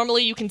detents?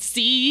 Normally you can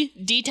see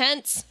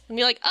detents and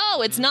be like,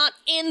 oh, it's not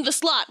in the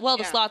slot. Well,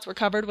 the slots were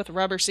covered with a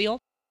rubber seal.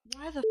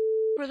 Why the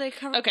were they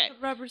covered with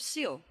a rubber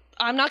seal?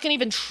 I'm not going to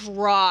even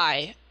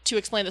try to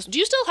explain this. Do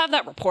you still have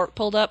that report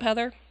pulled up,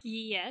 Heather?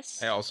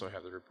 Yes. I also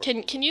have the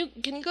report. Can you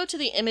go to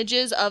the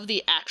images of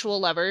the actual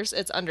levers?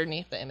 It's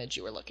underneath the image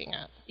you were looking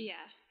at. Yeah.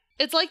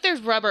 It's like there's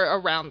rubber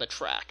around the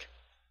track.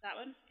 That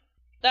one?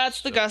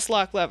 That's the gust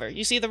lock lever.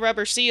 You see the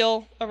rubber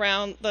seal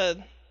around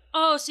the...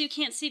 Oh, so you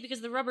can't see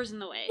because the rubber's in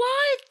the way.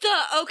 What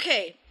the?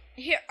 Okay.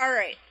 Here, all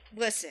right.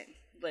 Listen,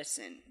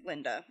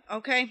 Linda.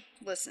 Okay?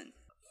 Listen.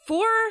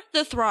 For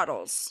the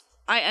throttles,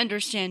 I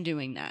understand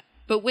doing that.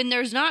 But when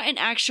there's not an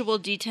actual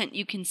detent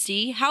you can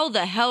see, how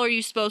the hell are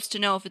you supposed to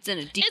know if it's in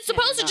a detent? It's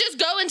supposed to just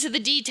go into the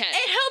detent.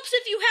 It helps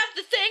if you have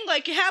the thing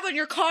like you have on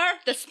your car,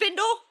 the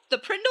spindle, the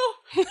prindle.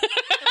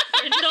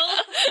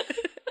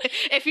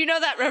 If you know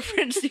that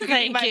reference, you can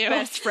be my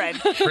best friend.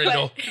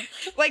 Prindle.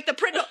 But, like the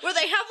prindle, where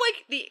they have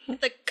like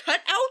the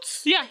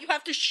cutouts. Yeah. That you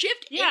have to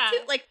shift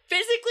into, like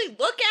physically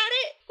look at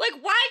it.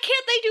 Like, why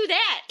can't they do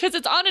that? Because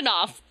it's on and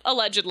off,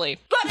 allegedly.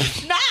 But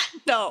it's not,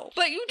 though.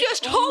 But you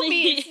just told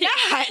me it's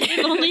not.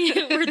 If only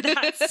it were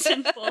that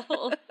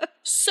simple.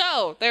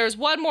 So, there's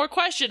one more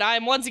question I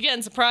am once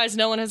again surprised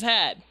no one has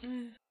had.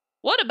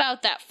 What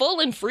about that full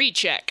and free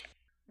check?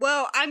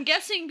 Well, I'm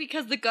guessing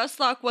because the gust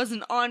lock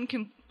wasn't on,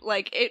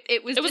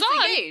 it was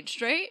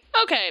disengaged, right?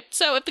 Okay,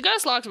 so if the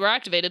gust locks were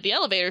activated, the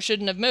elevator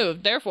shouldn't have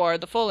moved. Therefore,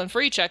 the full and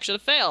free check should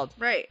have failed.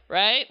 Right.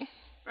 Right?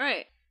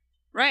 Right.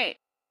 Right.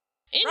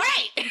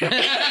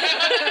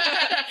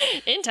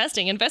 In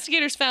testing,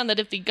 investigators found that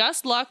if the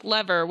gust lock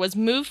lever was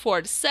moved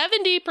forward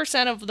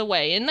 70% of the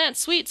way in that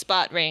sweet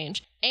spot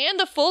range, and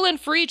the full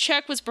and free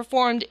check was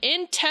performed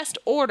in test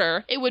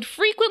order, it would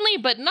frequently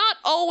but not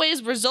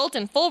always result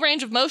in full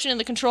range of motion in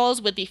the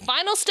controls, with the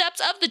final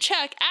steps of the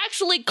check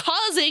actually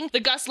causing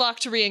the gust lock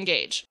to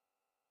re-engage.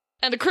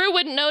 And the crew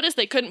wouldn't notice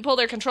they couldn't pull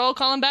their control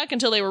column back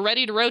until they were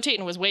ready to rotate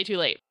and it was way too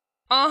late.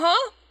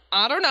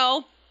 I don't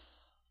know.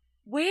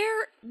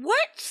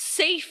 What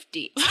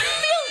safety? I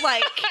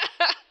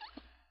feel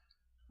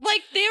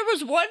like there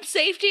was one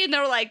safety and they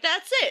were like,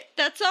 that's it.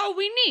 That's all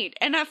we need.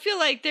 And I feel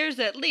like there's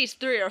at least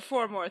 3 or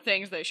 4 more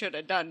things they should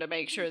have done to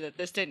make sure that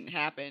this didn't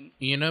happen.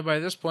 You know, by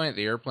this point,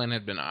 the airplane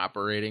had been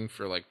operating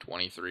for like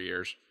 23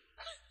 years.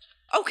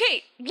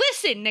 Okay,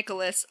 listen,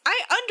 Nicholas.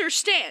 I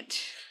understand.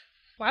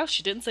 Wow,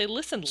 she didn't say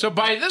listen. So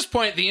by this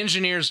point, the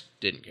engineers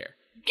didn't care.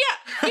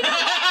 Yeah, you know,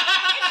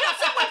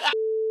 until someone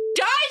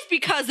dies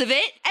because of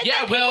it, and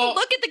then people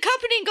look at the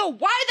company and go,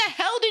 why the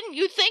hell didn't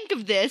you think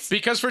of this?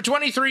 Because for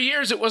 23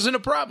 years, it wasn't a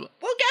problem.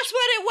 Well, guess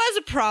what? It was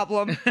a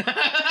problem.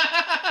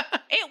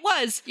 It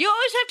was. You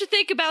always have to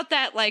think about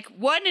that, like,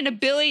 1 in a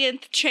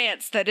billionth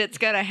chance that it's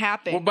going to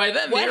happen. Well, by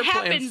then, what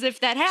happens if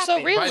that happens?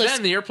 So by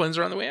then, the airplanes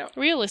are on the way out.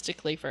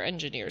 Realistically, for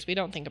engineers, we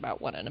don't think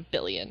about 1 in a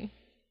billion.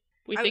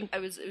 We think it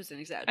was an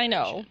exaggeration. I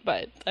know,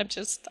 but I'm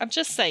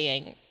just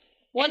saying,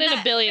 1 in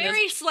a billion.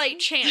 Very slight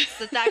chance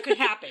that could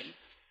happen.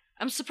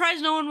 I'm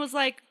surprised no one was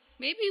like,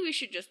 maybe we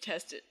should just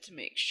test it to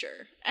make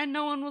sure. And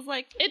no one was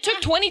like, it took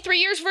 23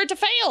 years for it to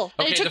fail.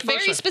 And it took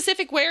very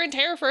specific wear and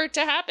tear for it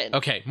to happen.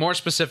 Okay, more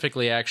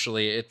specifically,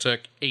 actually, it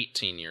took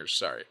 18 years.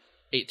 Sorry.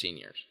 18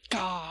 years.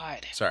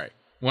 God. Sorry.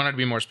 Wanted to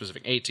be more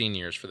specific. 18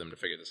 years for them to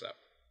figure this out.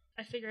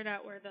 I figured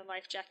out where the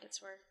life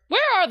jackets were.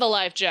 Where are the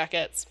life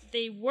jackets?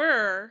 They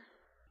were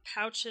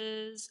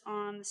pouches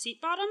on the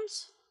seat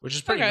bottoms. Which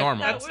is pretty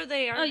normal. That's where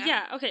they are. Oh,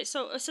 yeah. Okay,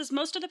 so it says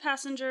most of the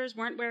passengers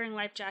weren't wearing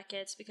life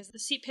jackets because the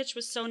seat pitch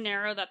was so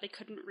narrow that they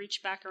couldn't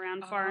reach back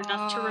around far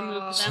enough to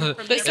remove them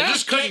from They their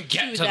just couldn't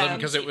get to them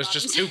because it was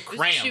just too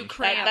crammed.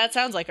 That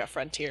sounds like a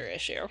Frontier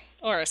issue.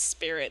 Or a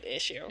Spirit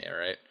issue. Yeah,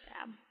 right.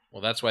 Yeah.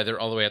 Well, that's why they're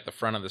all the way at the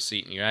front of the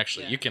seat, and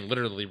you can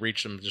literally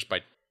reach them just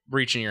by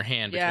reaching your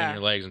hand between your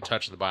legs and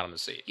touching the bottom of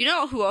the seat. You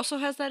know who also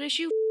has that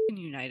issue?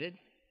 United.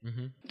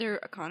 Mm-hmm. Their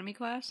economy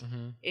class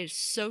is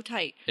so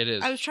tight. It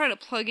is. I was trying to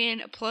plug in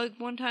a plug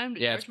one time.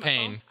 To it's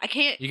pain. Phone. I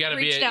can't. You gotta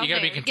reach be down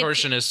a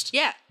contortionist.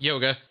 Yeah.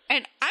 Yoga.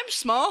 And I'm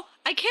small.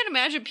 I can't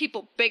imagine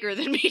people bigger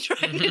than me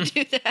trying to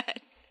do that.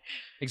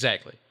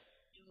 Exactly.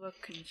 You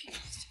look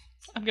confused.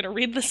 I'm gonna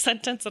read the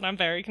sentence and I'm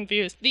very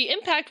confused. The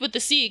impact with the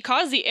sea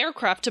caused the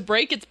aircraft to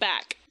break its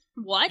back.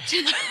 What?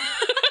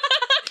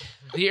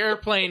 The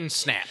airplane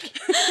snapped.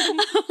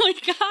 Oh my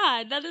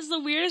god, that is the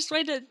weirdest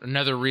way to...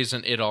 Another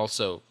reason it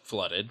also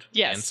flooded.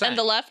 Yes, and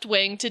the left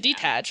wing to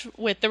detach,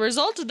 with the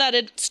result that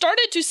it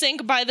started to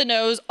sink by the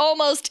nose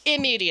almost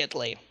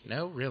immediately.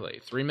 No,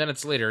 really. 3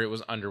 minutes later, it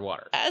was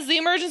underwater. As the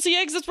emergency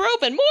exits were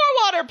open, more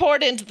water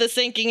poured into the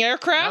sinking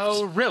aircraft.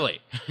 Oh,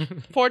 really?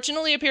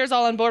 Fortunately, it appears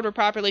all on board were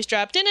properly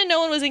strapped in and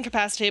no one was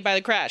incapacitated by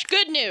the crash.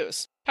 Good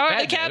news! However,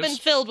 Bad the cabin news.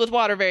 filled with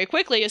water very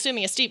quickly,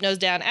 assuming a steep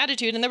nose-down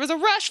attitude, and there was a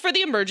rush for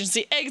the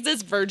emergency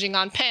exits, verging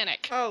on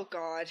panic. Oh,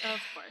 God. Of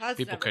course. That's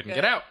People never couldn't good.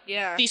 get out.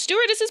 Yeah. The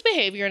stewardess's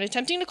behavior in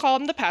attempting to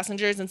calm the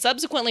passengers and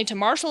subsequently to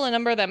marshal a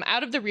number of them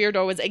out of the rear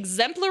door was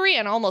exemplary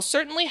and almost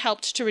certainly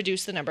helped to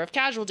reduce the number of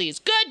casualties.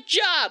 Good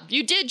job!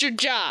 You did your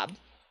job!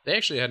 They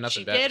actually had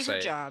nothing She bad did to say.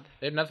 her job.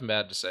 They had nothing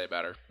bad to say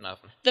about her.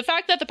 Nothing. The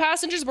fact that the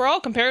passengers were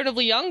all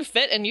comparatively young,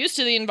 fit, and used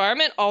to the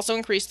environment also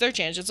increased their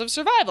chances of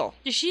survival.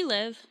 Does she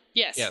live?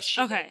 Yes. Yes.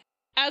 Okay.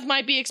 As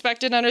might be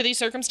expected under these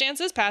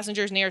circumstances,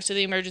 passengers nearest to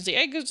the emergency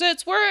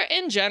exits were,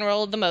 in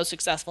general, the most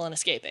successful in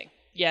escaping.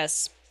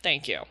 Yes,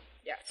 thank you.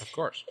 Of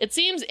course. It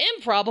seems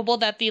improbable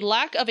that the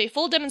lack of a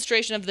full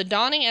demonstration of the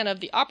donning and of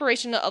the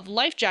operation of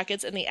life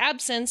jackets and the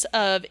absence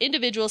of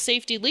individual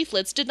safety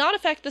leaflets did not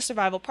affect the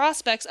survival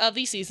prospects of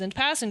the seasoned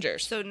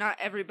passengers. So not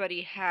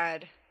everybody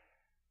had,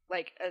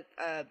 like,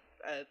 a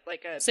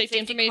Safety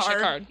information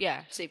card.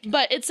 Yeah, safety.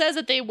 But it says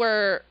that they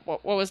were,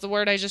 what was the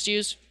word I just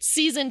used?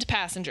 Seasoned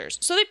passengers.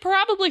 So they've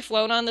probably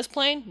flown on this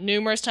plane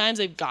numerous times.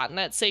 They've gotten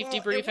that safety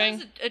briefing. It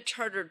was a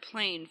chartered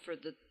plane for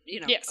the,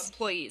 Yes.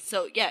 employees.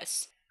 So,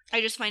 yes. I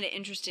just find it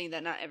interesting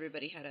that not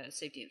everybody had a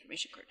safety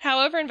information card.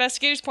 However,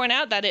 investigators point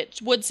out that it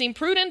would seem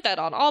prudent that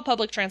on all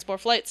public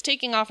transport flights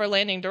taking off or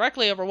landing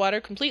directly over water,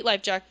 complete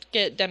life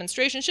jacket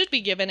demonstration should be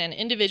given and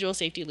individual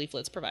safety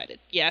leaflets provided.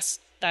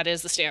 Yes, that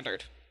is the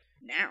standard.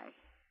 Now.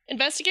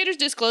 Investigators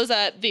disclose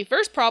that the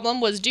first problem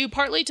was due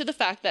partly to the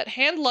fact that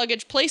hand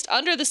luggage placed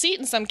under the seat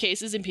in some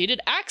cases impeded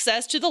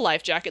access to the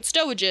life jacket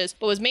stowages,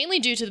 but was mainly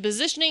due to the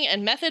positioning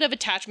and method of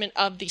attachment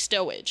of the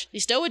stowage. The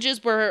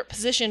stowages were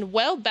positioned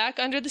well back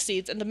under the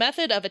seats, and the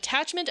method of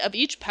attachment of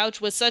each pouch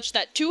was such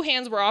that 2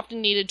 hands were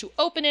often needed to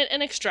open it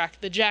and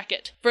extract the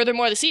jacket.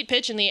 Furthermore, the seat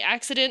pitch in the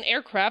accident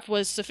aircraft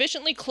was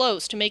sufficiently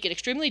close to make it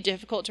extremely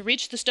difficult to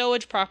reach the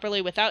stowage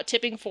properly without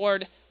tipping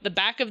forward the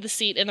back of the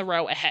seat in the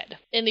row ahead.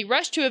 In the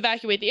rush to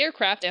evacuate the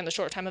aircraft and the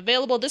short time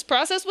available, this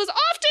process was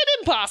often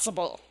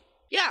impossible.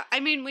 Yeah, I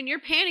mean, when you're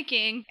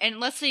panicking,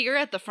 and let's say you're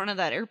at the front of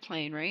that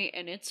airplane, right,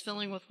 and it's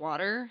filling with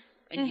water,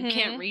 and you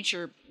can't reach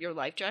your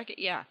life jacket,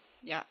 yeah.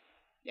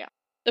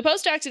 The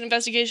post-accident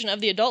investigation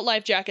of the adult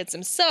life jackets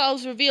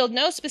themselves revealed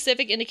no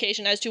specific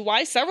indication as to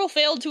why several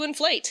failed to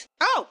inflate.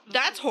 Oh,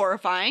 that's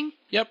horrifying.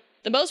 Yep.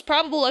 The most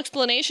probable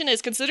explanation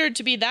is considered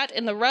to be that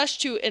in the rush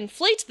to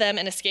inflate them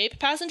and escape,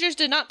 passengers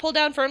did not pull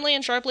down firmly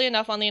and sharply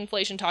enough on the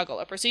inflation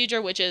toggle, a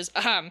procedure which is,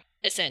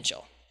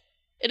 essential.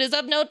 It is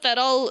of note that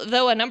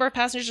although a number of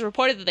passengers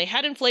reported that they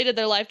had inflated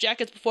their life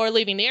jackets before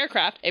leaving the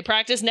aircraft, a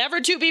practice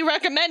never to be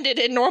recommended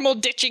in normal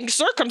ditching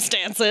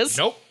circumstances.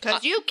 Nope.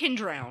 Because you can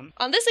drown.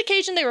 On this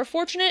occasion, they were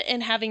fortunate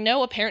in having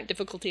no apparent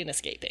difficulty in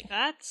escaping.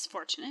 That's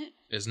fortunate.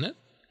 Isn't it?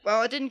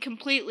 Well, it didn't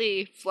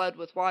completely flood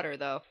with water,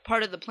 though.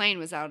 Part of the plane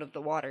was out of the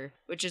water,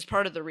 which is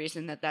part of the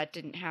reason that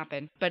didn't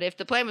happen. But if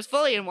the plane was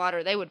fully in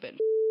water, they would have been.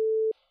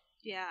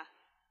 Yeah.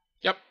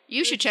 Yep.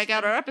 You should check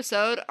out our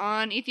episode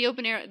on the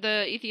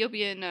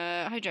Ethiopian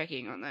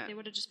hijacking on that. They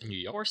would have just been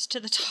Yep. forced to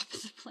the top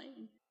of the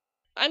plane.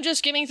 I'm just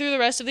skimming through the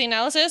rest of the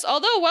analysis.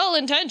 Although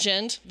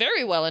well-intentioned,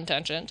 very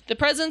well-intentioned, the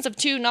presence of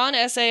 2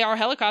 non-SAR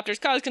helicopters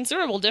caused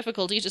considerable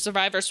difficulty to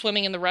survivors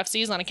swimming in the rough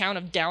seas on account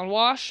of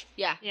downwash.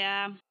 Yeah.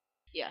 Yeah.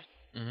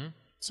 Mm-hmm.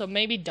 So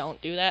maybe don't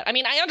do that. I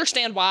mean, I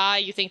understand why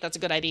you think that's a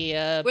good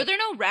idea. Were there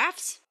no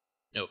rafts?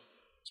 Nope.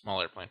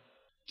 Small airplane.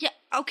 Yeah,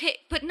 okay,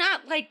 but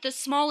not like the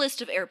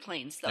smallest of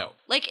airplanes, though. No.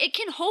 Like, it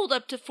can hold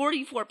up to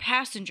 44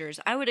 passengers.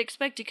 I would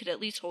expect it could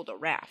at least hold a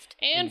raft.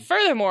 And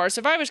furthermore,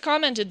 survivors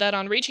commented that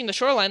on reaching the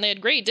shoreline, they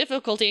had great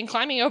difficulty in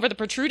climbing over the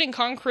protruding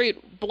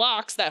concrete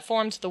blocks that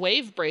formed the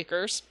wave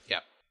breakers. Yeah.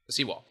 The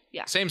seawall.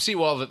 Yeah. Same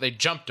seawall that they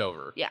jumped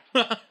over. Yeah.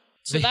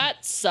 So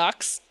that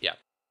sucks. Yeah.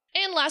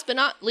 And last but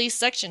not least,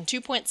 section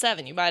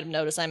 2.7. You might have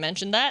noticed I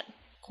mentioned that.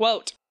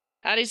 Quote,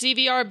 had a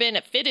CVR been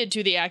fitted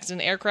to the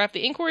accident aircraft,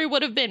 the inquiry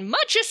would have been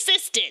much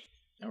assisted.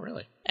 Oh,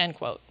 really? End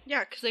quote.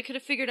 Yeah, because they could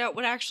have figured out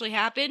what actually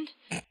happened.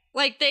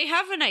 Like, they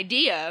have an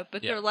idea,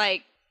 but Yeah. they're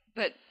like,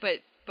 but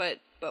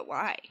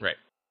why? Right.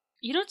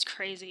 You know what's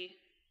crazy?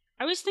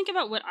 I always think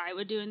about what I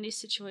would do in these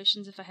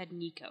situations if I had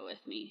Nico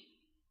with me.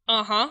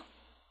 Uh-huh.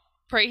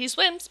 Pray he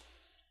swims.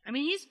 I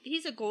mean,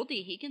 he's a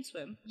Goldie. He can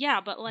swim.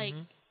 Yeah, but like,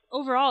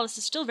 overall, this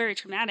is still very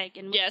traumatic,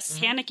 and with Yes.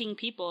 panicking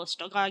people,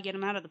 still gotta get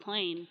them out of the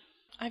plane.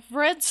 I've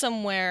read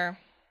somewhere,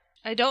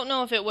 I don't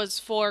know if it was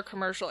for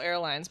commercial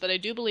airlines, but I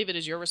do believe it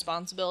is your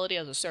responsibility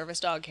as a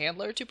service dog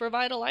handler to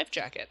provide a life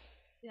jacket.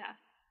 Yeah.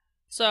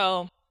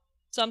 So,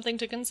 something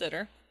to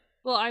consider.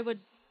 Well, I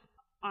would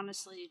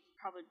honestly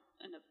probably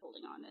end up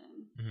holding on to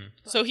him.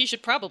 So he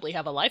should probably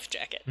have a life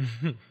jacket.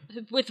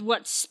 With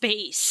what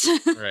space?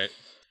 Right.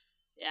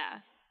 Yeah.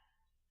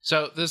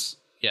 So this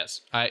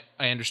Yes. I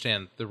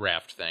understand the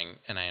raft thing,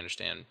 and I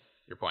understand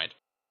your point.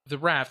 The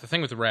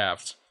thing with the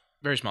raft,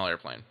 very small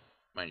airplane,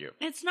 mind you.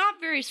 It's not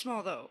very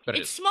small, though. But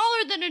it's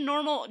smaller than a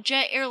normal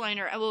jet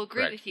airliner, I will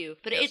agree Correct. with you.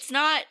 But Yes. it's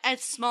not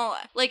as small.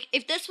 Like,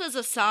 if this was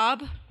a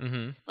Saab,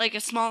 like a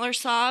smaller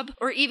Saab,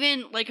 or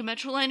even like a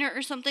Metroliner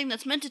or something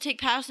that's meant to take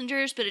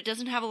passengers, but it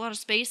doesn't have a lot of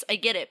space, I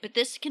get it. But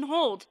this can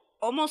hold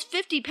almost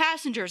 50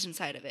 passengers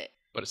inside of it.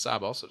 But a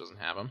Saab also doesn't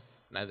have them.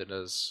 Neither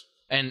does...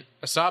 And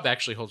a Saab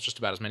actually holds just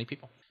about as many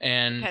people.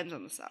 And Depends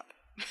on the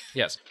Saab.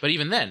 yes, but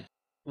even then,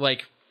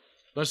 like,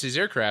 most of these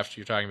aircraft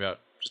you're talking about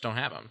just don't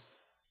have them.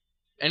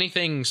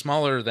 Anything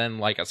smaller than,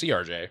 like, a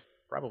CRJ,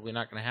 probably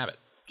not going to have it.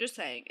 Just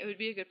saying, it would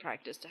be a good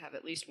practice to have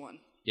at least one.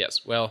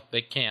 Yes, well,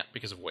 they can't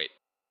because of weight.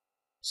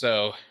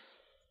 So,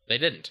 they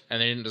didn't,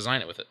 and they didn't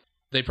design it with it.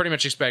 They pretty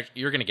much expect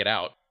you're going to get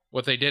out.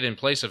 What they did in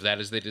place of that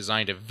is they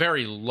designed a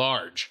very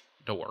large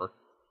door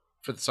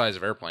for the size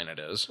of airplane it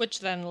is. Which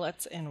then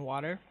lets in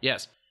water.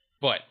 Yes,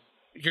 but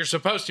you're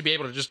supposed to be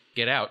able to just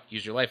get out,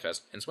 use your life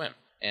vest, and swim.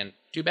 And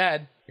too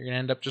bad, you're going to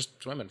end up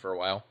just swimming for a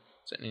while,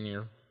 sitting in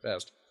your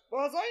vest.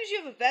 Well, as long as you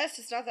have a vest,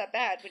 it's not that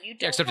bad. When you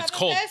don't except have it's a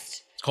cold.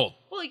 vest... It's cold.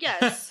 Well,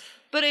 yes.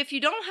 But if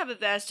you don't have a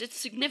vest, it's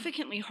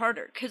significantly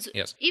harder. Because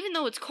Yes. even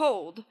though it's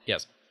cold,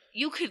 Yes,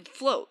 you could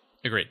float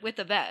agreed. with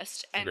a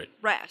vest and Agreed.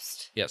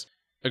 rest. Yes,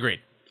 agreed.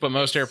 But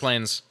most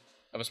airplanes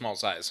of a small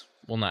size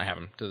will not have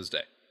them to this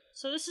day.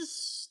 So this is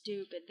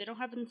stupid. They don't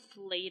have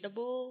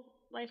inflatable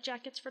life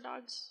jackets for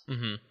dogs?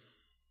 Mm-hmm.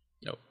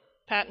 Nope.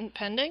 Patent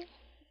pending?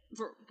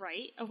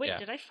 Right? Oh, wait, Yeah.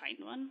 did I find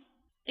one?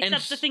 And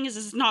Except the thing is,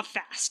 it's not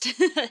fast.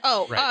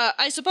 Oh, Right.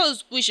 I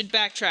suppose we should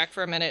backtrack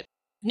for a minute.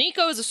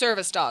 Nico is a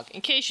service dog,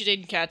 in case you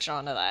didn't catch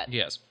on to that.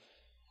 Yes,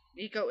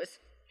 Nico is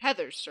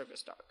Heather's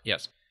service dog.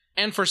 yes.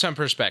 And for some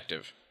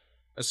perspective,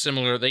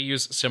 they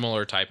use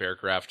similar type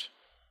aircraft.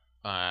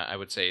 I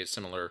would say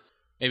similar,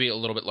 maybe a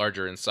little bit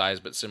larger in size,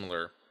 but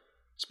similar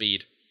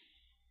speed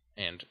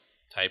and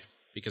type,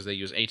 because they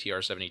use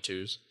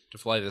ATR-72s to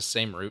fly the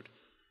same route,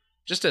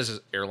 just as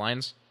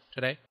airlines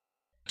today.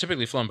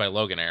 Typically flown by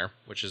Loganair,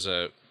 which is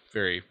a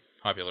very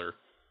popular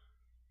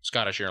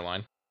Scottish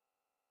airline.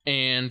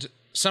 And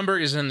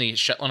Sunburg is in the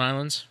Shetland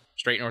Islands,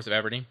 straight north of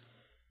Aberdeen.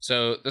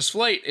 So this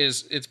flight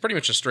it's pretty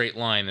much a straight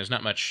line. There's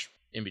not much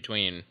in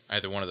between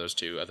either one of those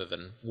two other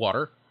than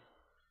water.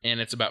 And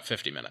it's about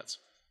 50 minutes.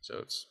 So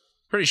it's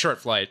pretty short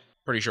flight,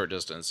 pretty short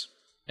distance,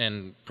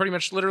 and pretty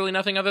much literally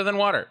nothing other than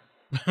water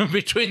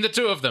between the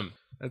two of them.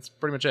 That's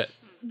pretty much it.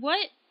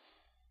 What?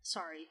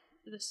 Sorry.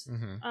 This.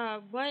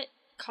 Mm-hmm. What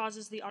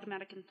causes the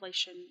automatic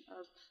inflation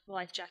of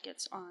life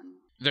jackets on?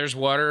 There's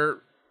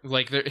water,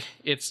 like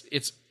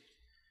it's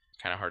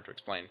kind of hard to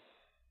explain,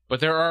 but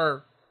there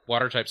are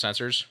water type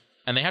sensors,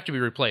 and they have to be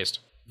replaced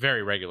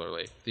very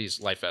regularly. These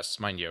life vests,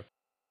 mind you,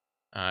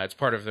 it's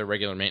part of their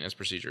regular maintenance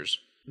procedures.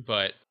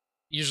 But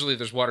usually,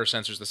 there's water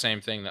sensors, the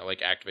same thing that like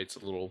activates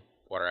the little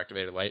water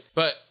activated light.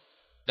 But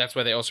that's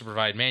why they also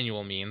provide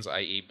manual means,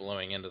 i.e.,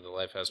 blowing into the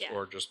life vest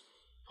or just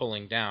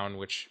pulling down,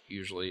 which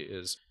usually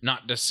is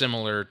not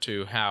dissimilar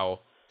to how.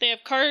 They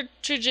have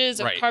cartridges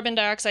of Right. carbon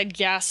dioxide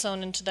gas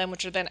sewn into them,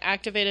 which are then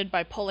activated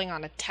by pulling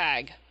on a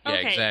tag. Yeah,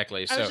 Okay.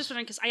 exactly. I So was just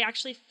wondering because I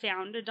actually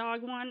found a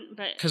dog one,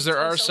 but 'Cause there it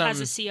are also has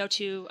some-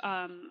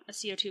 a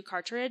CO2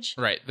 cartridge.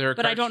 right, there are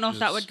But I don't know if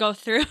that cartridges- would go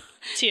through.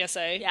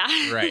 TSA.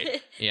 Yeah.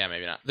 Right. Yeah,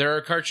 maybe not. There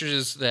are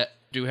cartridges that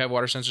do have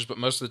water sensors, but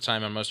most of the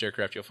time on most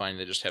aircraft you'll find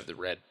they just have the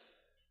red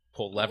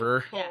pull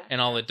lever. Yeah.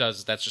 And all it does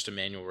is that's just a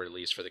manual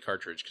release for the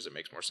cartridge because it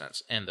makes more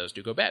sense. And those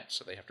do go bad,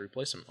 so they have to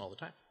replace them all the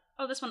time.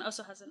 Oh, this one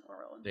also has an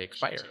oral. They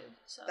inflation, expire. too,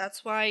 so.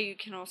 That's why you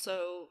can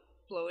also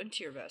blow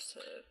into your vest.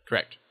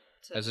 Correct.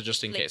 to As a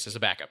just in like- case, as a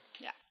backup.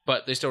 Yeah.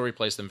 But they still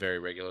replace them very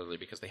regularly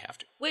because they have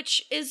to.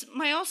 Which is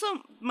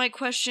my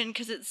question,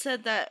 because it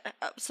said that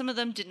some of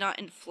them did not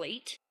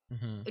inflate.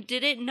 Mm-hmm.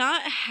 Did it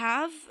not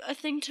have a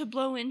thing to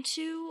blow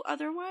into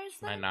otherwise?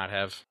 Then? Might not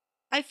have.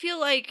 I feel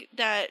like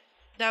that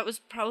was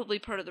probably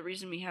part of the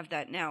reason we have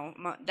that now.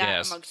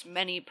 Yes. Amongst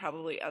many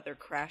probably other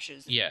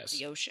crashes in Yes.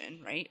 the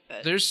ocean, right?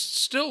 But There's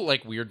still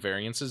like weird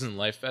variances in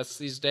life vests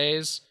these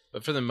days,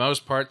 but for the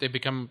most part they've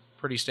become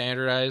pretty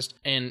standardized.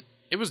 And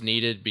it was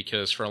needed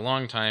because for a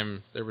long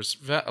time there was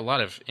a lot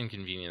of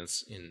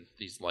inconvenience in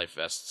these life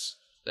vests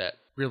that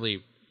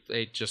really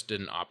they just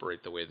didn't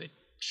operate the way they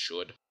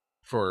should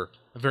for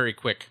very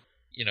quick,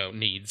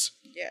 needs.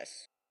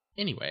 yes.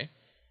 Anyway.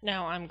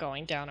 Now I'm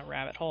going down a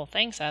rabbit hole.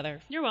 Thanks,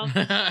 Heather. You're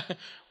welcome.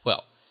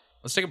 Well,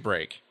 let's take a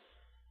break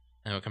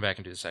and we'll come back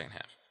and do the second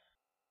half.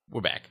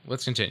 We're back.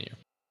 Let's continue.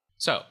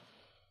 So,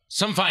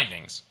 some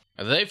findings.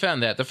 They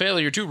found that the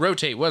failure to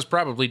rotate was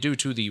probably due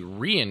to the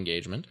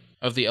re-engagement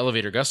of the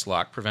elevator gust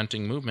lock,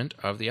 preventing movement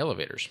of the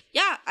elevators.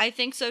 Yeah, I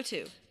think so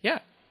too. Yeah.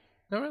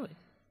 No, really.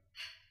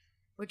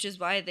 Which is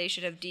why they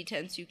should have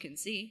D10s you can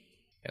see.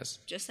 Yes.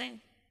 Just saying.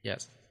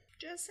 Yes.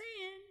 Just saying.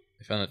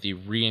 They found that the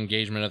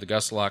re-engagement of the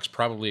gust locks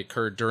probably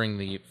occurred during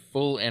the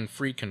full and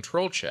free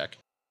control check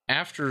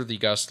after the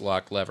gust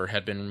lock lever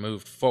had been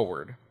moved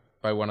forward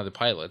by one of the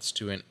pilots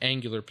to an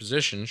angular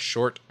position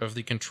short of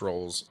the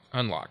controls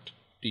unlocked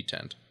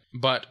detent.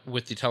 but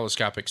with the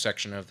telescopic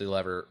section of the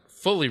lever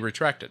fully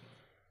retracted.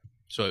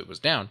 So it was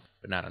down,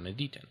 but not on a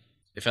detent.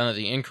 They found that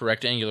the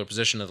incorrect angular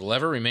position of the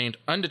lever remained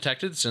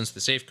undetected, since the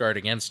safeguard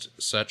against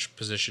such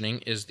positioning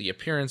is the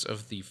appearance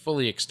of the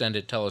fully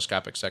extended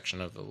telescopic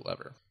section of the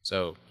lever.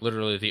 So,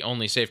 literally, the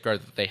only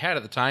safeguard that they had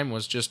at the time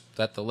was just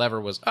that the lever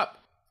was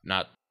up,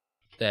 not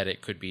that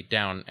it could be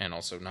down and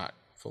also not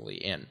fully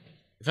in.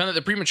 They found that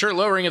the premature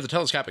lowering of the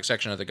telescopic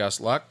section of the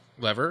gust lock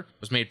lever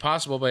was made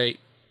possible by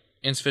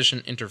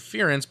insufficient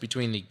interference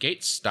between the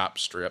gate stop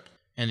strip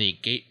and the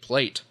gate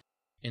plate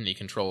in the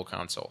control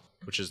console,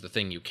 which is the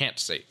thing you can't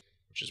see.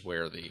 Which is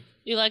where the...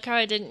 You like how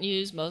I didn't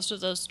use most of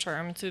those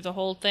terms through the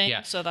whole thing,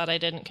 so that I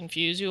didn't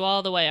confuse you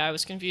all the way I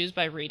was confused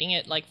by reading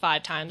it like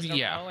 5 times in a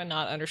row and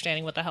not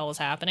understanding what the hell was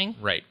happening.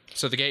 Right.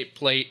 So the gate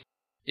plate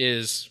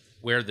is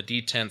where the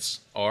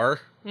detents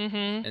are,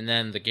 and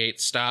then the gate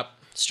stop...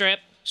 Strip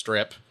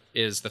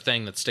is the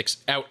thing that sticks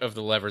out of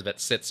the lever that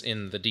sits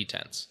in the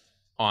detents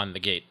on the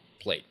gate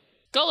plate.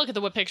 Go look at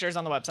the pictures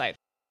on the website.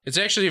 It's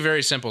actually a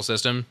very simple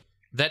system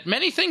that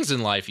many things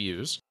in life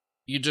use.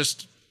 You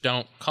just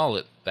don't call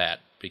it that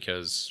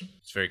because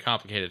it's very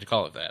complicated to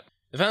call it that.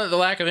 They found that the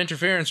lack of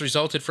interference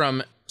resulted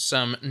from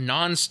some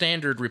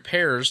non-standard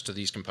repairs to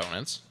these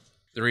components.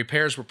 The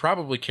repairs were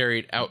probably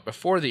carried out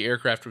before the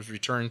aircraft was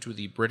returned to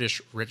the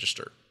British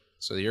Register.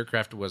 So the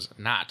aircraft was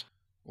not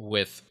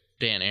with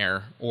Dan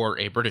Air or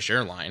a British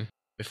airline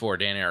before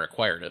Dan Air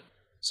acquired it.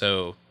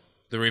 So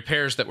the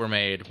repairs that were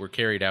made were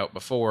carried out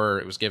before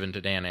it was given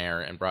to Dan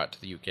Air and brought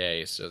to the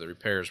UK, so the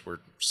repairs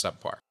were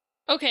subpar.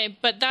 Okay,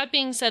 but that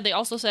being said, they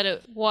also said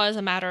it was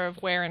a matter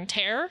of wear and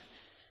tear.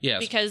 Yes.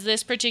 Because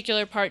this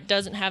particular part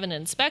doesn't have an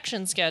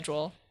inspection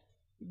schedule.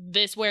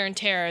 This wear and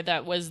tear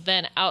that was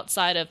then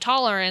outside of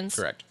tolerance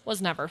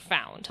was never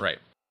found. Right.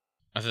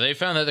 They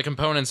found that the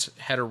components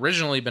had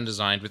originally been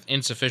designed with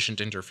insufficient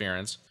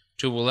interference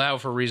to allow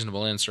for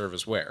reasonable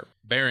in-service wear,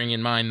 bearing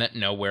in mind that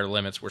no wear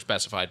limits were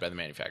specified by the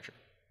manufacturer.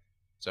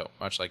 So,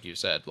 much like you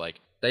said, like,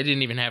 they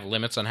didn't even have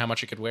limits on how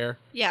much it could wear.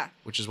 Yeah.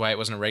 Which is why it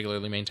wasn't a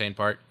regularly maintained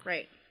part.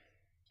 Right.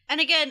 And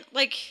again,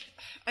 like,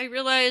 I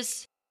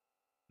realize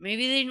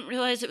maybe they didn't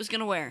realize it was going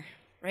to wear,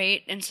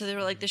 right? And so they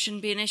were like, this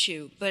shouldn't be an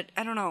issue. But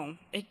I don't know.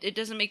 It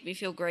doesn't make me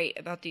feel great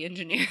about the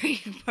engineering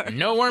part.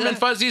 No warm and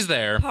fuzzies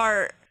there.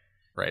 Part.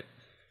 Right.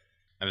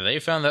 And they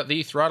found that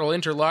the throttle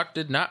interlock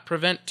did not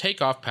prevent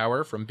takeoff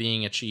power from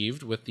being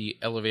achieved with the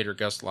elevator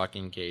gust lock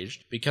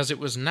engaged, because it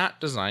was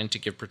not designed to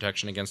give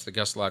protection against the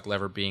gust lock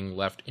lever being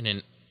left in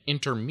an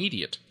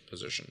intermediate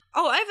position.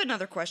 Oh, I have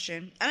another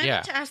question. And I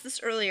meant to ask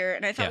this earlier,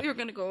 and I thought we were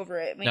going to go over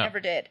it, and we never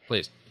did.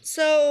 Please.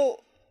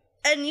 So,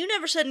 and you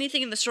never said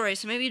anything in the story,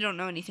 so maybe you don't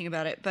know anything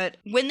about it, but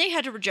when they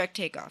had to reject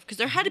takeoff, because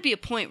there had to be a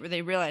point where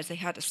they realized they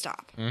had to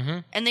stop. Mm-hmm.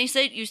 And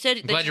you said...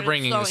 I'm glad you're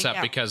bringing this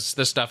up, because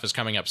this stuff is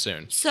coming up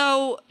soon.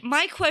 So,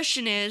 my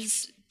question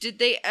is, did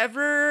they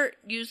ever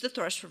use the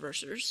thrust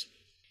reversers?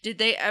 Did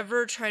they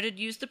ever try to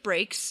use the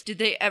brakes? Did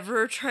they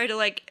ever try to,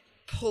 like,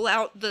 pull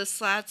out the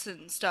slats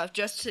and stuff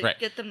just to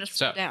get them to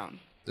slow down?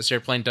 This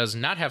airplane does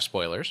not have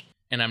spoilers,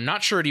 and I'm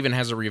not sure it even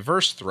has a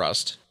reverse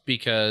thrust,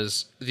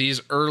 because these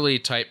early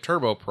type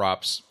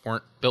turboprops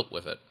weren't built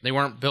with it. They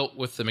weren't built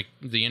with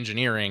the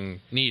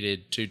engineering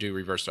needed to do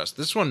reverse thrust.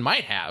 This one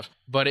might have,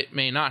 but it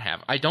may not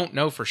have. I don't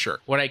know for sure.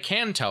 What I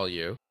can tell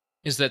you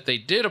is that they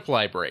did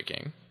apply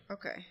braking.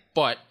 Okay.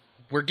 But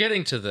we're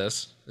getting to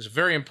this. There's a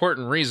very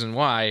important reason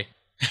why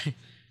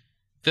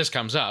this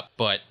comes up,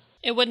 but...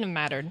 It wouldn't have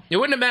mattered. It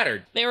wouldn't have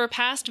mattered. They were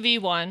past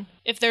V1.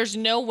 If there's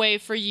no way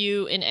for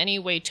you in any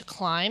way to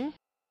climb,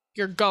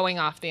 you're going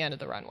off the end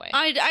of the runway.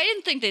 I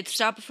didn't think they'd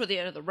stop before the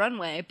end of the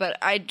runway, but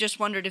I just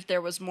wondered if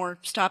there was more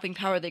stopping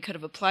power they could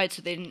have applied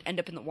so they didn't end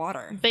up in the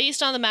water.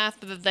 Based on the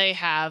math that they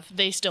have,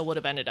 they still would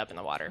have ended up in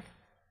the water.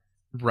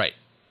 Right.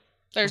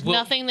 There's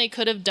nothing they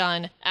could have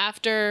done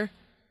after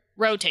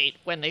rotate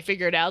when they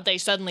figured out they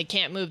suddenly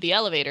can't move the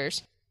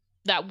elevators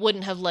that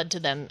wouldn't have led to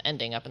them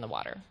ending up in the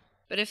water.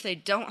 But if they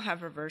don't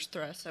have reverse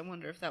thrust, I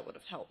wonder if that would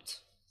have helped.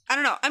 I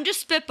don't know. I'm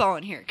just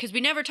spitballing here, because we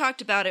never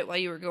talked about it while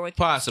you were going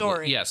through the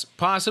story. Yes,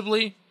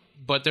 possibly,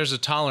 but there's a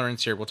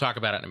tolerance here. We'll talk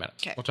about it in a minute.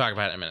 Okay. We'll talk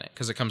about it in a minute,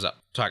 because it comes up.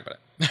 We'll talk about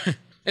it.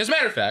 As a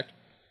matter of fact,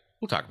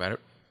 we'll talk about it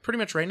pretty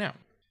much right now.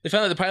 They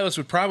found that the pilots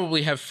would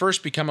probably have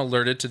first become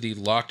alerted to the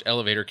locked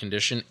elevator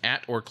condition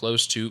at or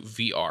close to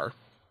VR,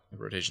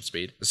 rotation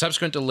speed. The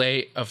subsequent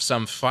delay of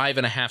some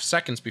 5.5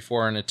 seconds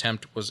before an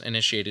attempt was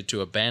initiated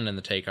to abandon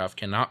the takeoff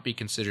cannot be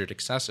considered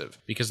excessive,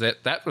 because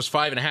that was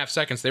 5.5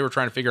 seconds they were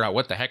trying to figure out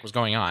what the heck was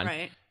going on,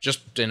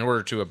 just in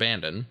order to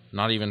abandon,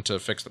 not even to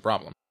fix the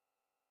problem.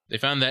 They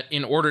found that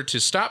in order to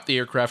stop the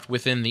aircraft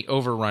within the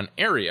overrun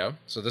area,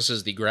 so this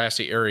is the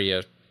grassy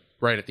area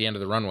right at the end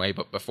of the runway,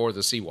 but before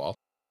the seawall,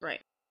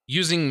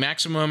 using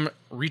maximum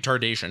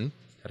retardation,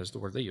 that is the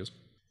word they use,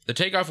 the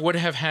takeoff would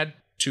have had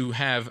to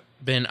have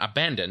been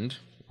abandoned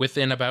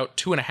within about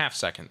 2.5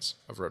 seconds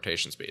of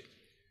rotation speed,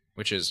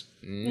 which is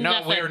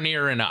nowhere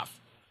near enough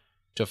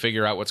to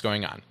figure out what's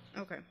going on.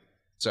 Okay.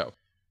 So,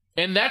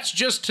 and that's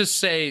just to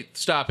say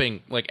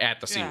stopping, like, at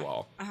the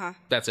seawall. Uh-huh.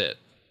 That's it.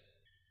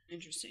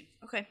 Interesting.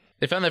 Okay.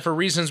 They found that for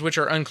reasons which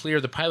are unclear,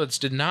 the pilots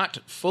did not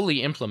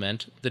fully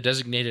implement the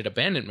designated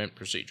abandonment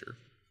procedure.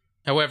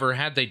 However,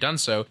 had they done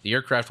so, the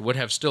aircraft would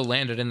have still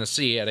landed in the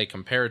sea at a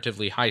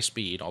comparatively high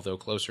speed, although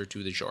closer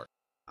to the shore.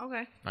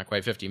 Okay. Not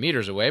quite 50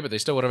 meters away, but they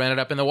still would have ended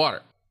up in the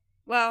water.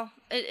 Well,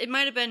 it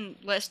might have been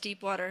less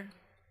deep water.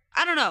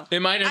 I don't know.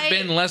 It might have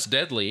been less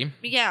deadly.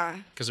 Yeah.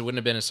 Because it wouldn't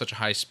have been at such a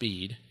high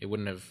speed. It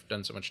wouldn't have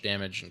done so much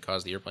damage and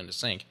caused the airplane to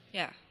sink.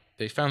 Yeah.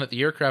 They found that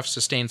the aircraft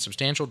sustained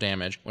substantial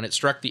damage when it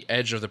struck the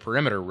edge of the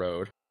perimeter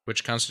road,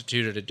 which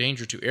constituted a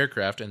danger to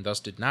aircraft and thus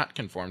did not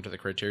conform to the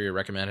criteria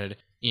recommended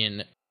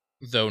in,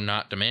 though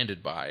not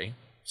demanded by,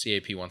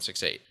 CAP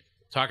 168.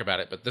 Talk about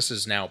it, but this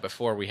is now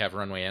before we have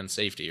runway and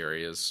safety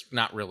areas.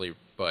 Not really,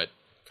 but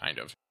kind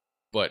of.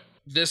 But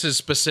this is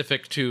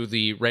specific to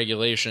the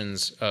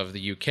regulations of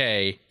the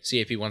UK.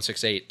 CAP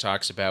 168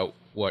 talks about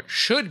what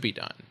should be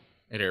done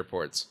at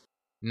airports,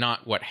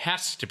 not what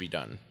has to be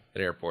done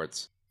at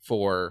airports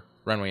for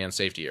runway and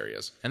safety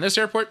areas. And this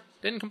airport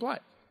didn't comply.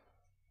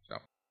 So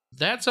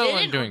that's all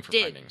I'm doing for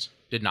findings.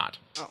 Did not.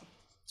 Oh.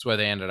 That's why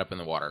they ended up in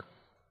the water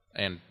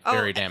and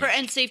very damaged. For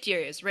end safety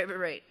areas.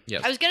 Right.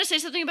 Yes. I was going to say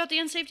something about the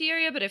end safety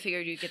area, but I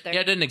figured you'd get there.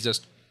 Yeah, it didn't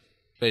exist.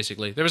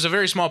 Basically, there was a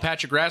very small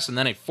patch of grass and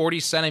then a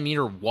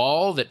 40-centimeter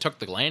wall that took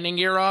the landing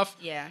gear off.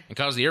 Yeah. And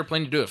caused the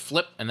airplane to do a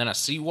flip and then a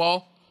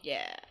seawall.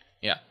 Yeah.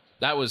 Yeah,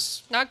 that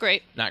was Not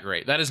great. not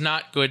great. That is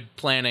not good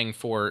planning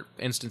for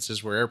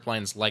instances where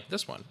airplanes like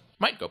this one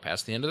might go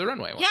past the end of the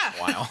runway once in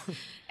a while.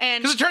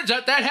 And Because it turns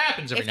out that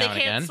happens every if now they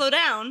and can't again. slow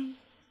down,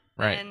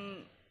 Right. then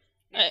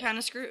you're kind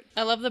of screwed.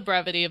 I love the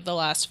brevity of the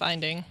last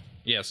finding.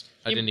 Yes,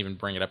 I didn't even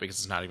bring it up because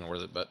it's not even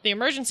worth it, but The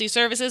emergency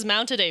services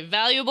mounted a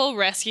valuable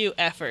rescue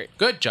effort.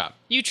 good job.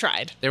 You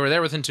tried. They were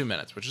there within 2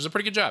 minutes, which is a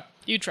pretty good job.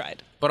 You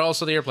tried. But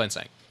also the airplane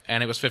sank,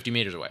 and it was 50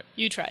 meters away.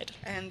 You tried.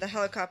 And the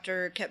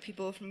helicopter kept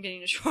people from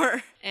getting to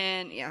shore.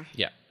 And yeah.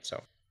 Yeah,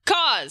 so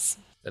Cause!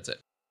 that's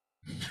it.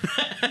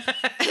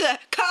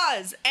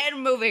 Cause!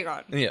 And moving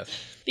on. Yes.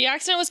 The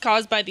accident was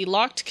caused by the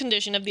locked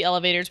condition of the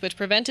elevators, which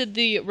prevented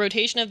the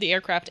rotation of the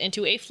aircraft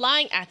into a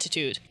flying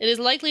attitude. It is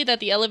likely that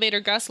the elevator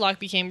gust lock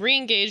became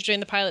re-engaged during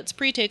the pilot's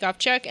pre-takeoff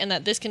check, and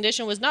that this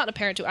condition was not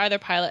apparent to either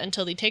pilot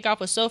until the takeoff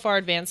was so far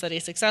advanced that a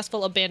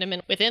successful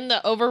abandonment within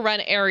the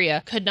overrun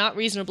area could not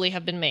reasonably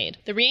have been made.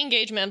 The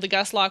re-engagement of the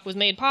gust lock was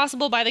made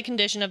possible by the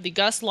condition of the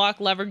gust lock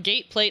lever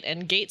gate plate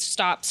and gate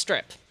stop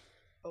strip.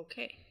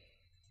 Okay.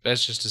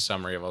 That's just a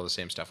summary of all the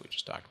same stuff we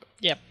just talked about.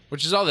 Yep.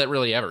 Which is all that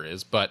really ever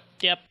is, but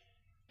Yep.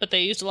 But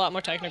they used a lot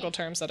more technical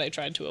terms that I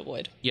tried to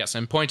avoid. yes,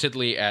 and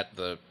pointedly at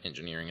the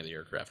engineering of the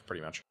aircraft,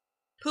 pretty much.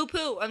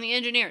 Poo-poo on the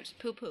engineers.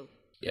 Poo-poo.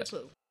 Yes.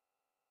 Poo-poo.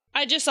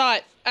 I just saw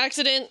it.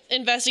 Accident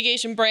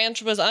Investigation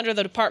Branch was under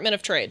the Department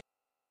of Trade.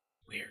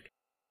 Weird.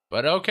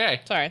 But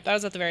okay. Sorry, that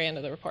was at the very end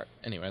of the report.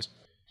 Anyways,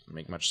 doesn't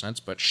make much sense,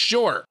 but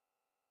sure.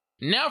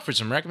 Now for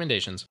some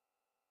recommendations.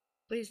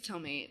 Please tell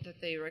me that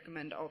they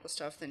recommend all the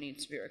stuff that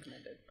needs to be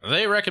recommended.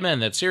 They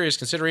recommend that serious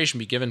consideration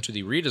be given to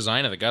the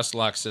redesign of the gust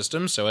lock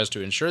system so as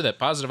to ensure that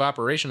positive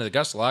operation of the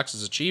gust locks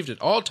is achieved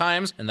at all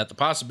times and that the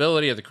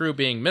possibility of the crew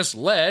being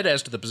misled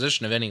as to the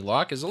position of any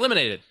lock is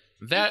eliminated.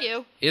 That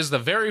you. is the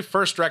very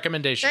first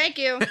recommendation. Thank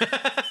you.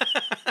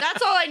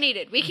 That's all I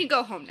needed. We can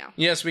go home now.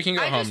 Yes, we can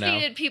go I home just now.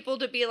 needed people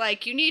to be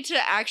like, you need to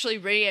actually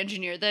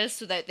re-engineer this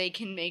so that they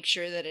can make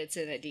sure that it's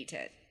in a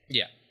D10.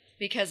 Yeah.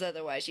 Because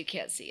otherwise you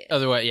can't see it.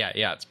 Otherwise, yeah,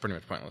 it's pretty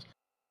much pointless.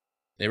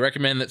 They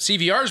recommend that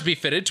CVRs be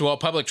fitted to all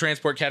public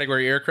transport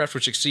category aircraft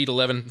which exceed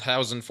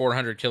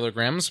 11,400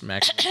 kilograms,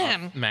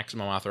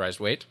 maximum authorized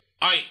weight,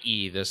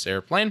 i.e. this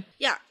airplane.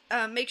 Yeah,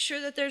 make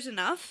sure that there's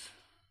enough.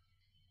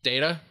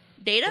 Data?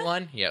 Data?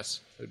 One?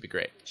 Yes, it would be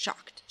great.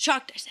 Shocked.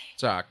 Shocked, I say.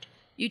 Talked.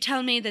 You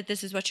tell me that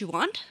this is what you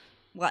want?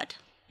 What?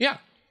 Yeah.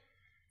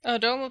 Oh,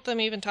 don't let them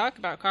even talk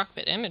about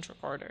cockpit image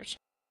recorders.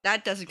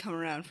 That doesn't come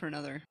around for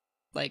another,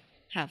 like,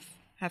 half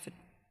a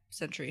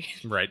century.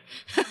 Right.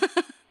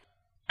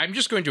 I'm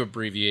just going to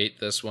abbreviate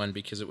this one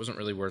because it wasn't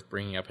really worth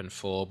bringing up in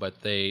full,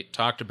 but they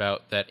talked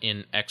about that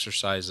in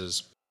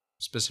exercises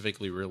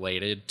specifically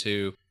related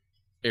to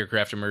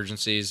aircraft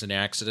emergencies and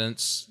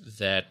accidents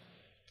that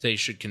they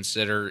should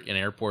consider in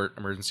airport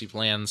emergency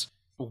plans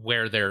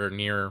where they're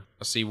near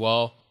a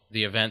seawall,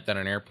 the event that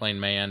an airplane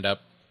may end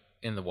up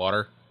in the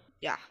water.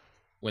 Yeah.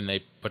 When they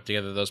put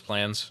together those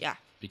plans. Yeah.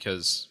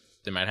 Because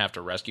they might have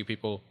to rescue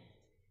people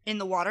In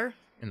the water?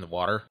 in the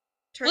water.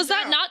 Was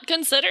that not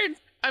considered?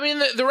 I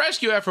mean, the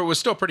rescue effort was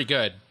still pretty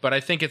good, but I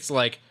think it's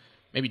like,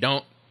 maybe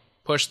don't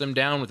push them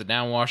down with the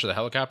downwash of the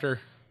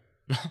helicopter.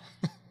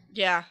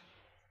 Yeah.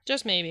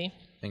 Just maybe.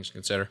 Things to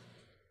consider.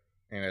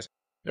 Anyways,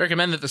 they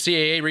recommend that the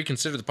CAA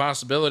reconsider the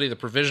possibility of the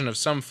provision of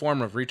some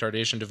form of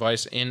retardation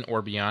device in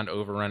or beyond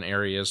overrun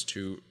areas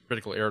to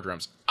critical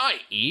aerodromes,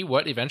 i.e.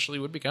 what eventually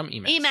would become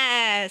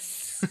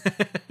EMAS.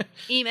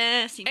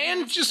 EMAS,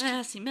 And just-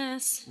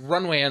 EMAS.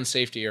 Runway and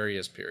safety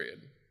areas,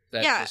 period.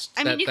 That Yeah, just-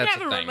 I mean, you can that's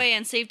have a thing. runway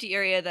and safety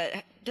area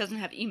that doesn't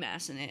have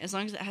EMAS in it, as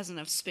long as it has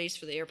enough space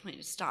for the airplane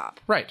to stop.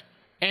 Right.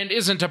 and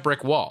isn't a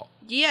brick wall.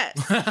 Yes.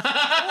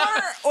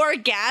 or a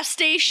gas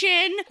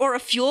station or a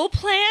fuel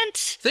plant.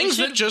 Things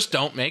that just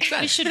don't make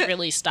sense. We should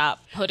really stop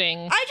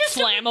putting just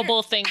don't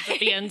flammable things at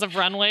the ends of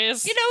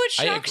runways. You know, it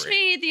I shocks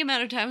agree. me the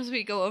amount of times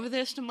we go over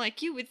this, and I'm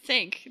like, you would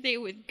think they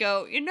would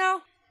go,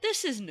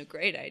 this isn't a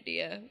great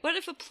idea. What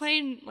if a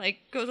plane,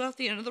 goes off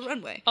the end of the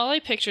runway? All I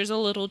picture is a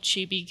little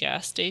chibi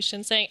gas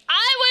station saying,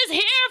 I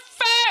was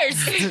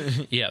here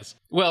first! Yes.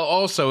 Well,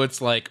 also,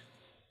 it's like,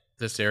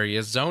 this area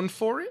is zoned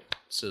for it,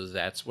 so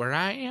that's where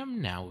I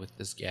am now with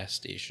this gas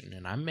station,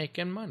 and I'm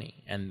making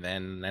money. And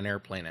then an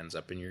airplane ends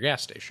up in your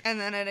gas station. And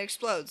then it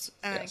explodes,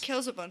 and Yes. it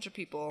kills a bunch of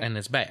people. And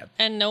it's bad.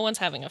 And no one's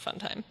having a fun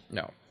time.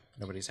 No,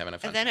 nobody's having a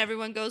fun And then time.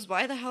 everyone goes,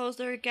 why the hell is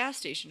there a gas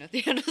station at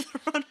the end of the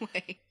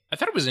runway? I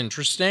thought it was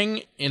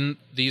interesting in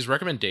these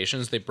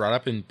recommendations they brought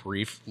up in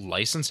brief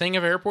licensing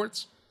of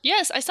airports.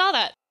 Yes, I saw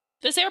that.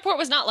 This airport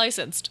was not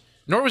licensed.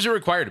 Nor was it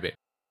required to be.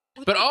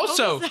 But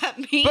also, What does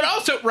that mean?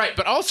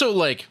 but also,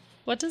 like,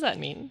 What does that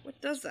mean?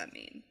 What does that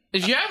mean?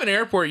 if you have an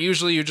airport,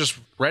 usually you just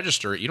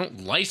register it. You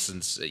don't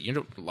license it. You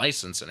don't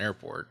license an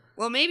airport.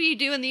 Well, maybe you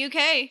do in the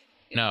UK.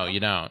 No, you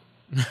don't.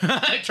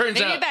 It turns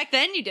Maybe out. back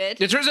then you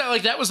did. It turns out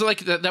that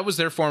was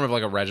their form of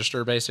like a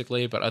register,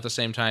 basically. But at the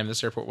same time,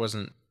 this airport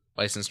wasn't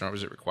licensed, nor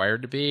was it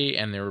required to be.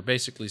 And they were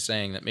basically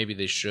saying that maybe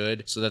they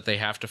should, so that they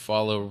have to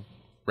follow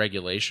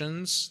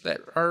regulations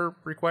that are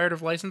required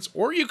of license.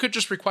 Or you could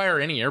just require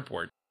any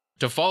airport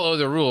to follow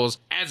the rules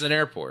as an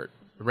airport,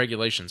 the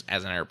regulations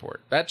as an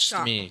airport. That just,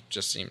 to me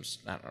just seems,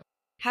 I don't know.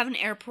 Have an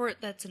airport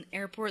that's an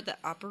airport that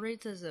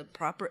operates as a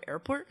proper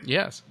airport?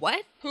 Yes,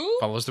 What? Who?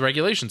 follows the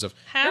regulations of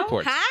How?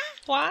 airports. Huh?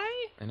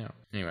 Why? I know.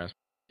 Anyways.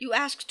 You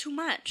ask too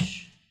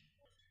much.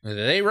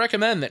 They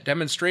recommend that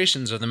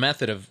demonstrations of the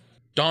method of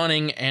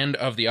donning and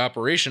of the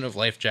operation of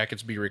life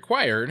jackets be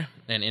required,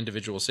 and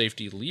individual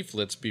safety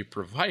leaflets be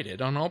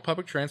provided on all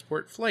public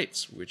transport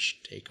flights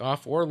which take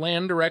off or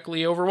land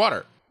directly over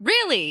water.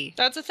 Really?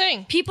 That's a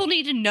thing. People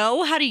need to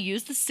know how to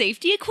use the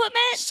safety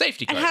equipment?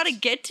 Safety And cards. how to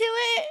get to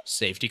it?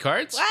 Safety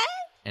cards. What?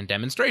 And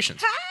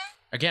demonstrations. Huh?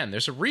 Again,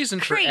 there's a reason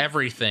Crazy. for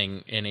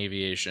everything in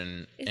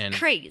aviation. It's and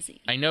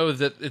crazy. I know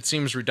that it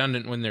seems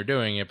redundant when they're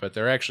doing it, but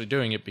they're actually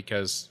doing it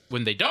because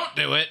when they don't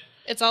do it,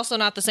 It's also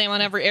not the same on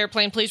every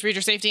airplane. Please read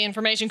your safety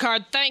information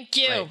card. Thank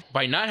you. right,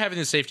 by not having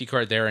the safety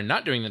card there and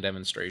not doing the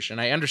demonstration,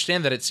 I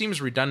understand that it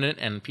seems redundant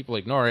and people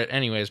ignore it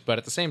anyways, but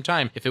at the same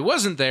time, if it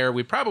wasn't there,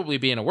 we'd probably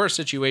be in a worse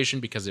situation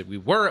because we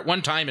were at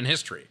one time in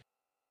history.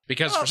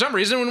 Because for some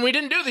reason, when we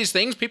didn't do these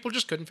things, people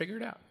just couldn't figure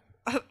it out.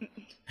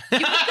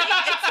 It's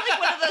like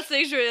one of those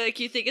things where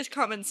you think it's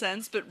common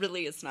sense, but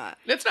really it's not.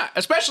 It's not,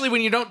 especially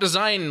when you don't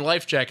design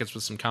life jackets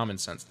with some common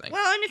sense things.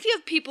 Well, and if you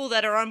have people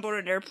that are on board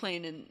an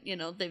airplane and,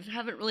 they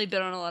haven't really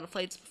been on a lot of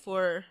flights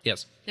before,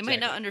 Yes. they might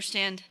not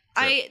understand.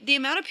 Sure. The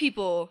amount of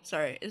people,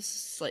 sorry, it's a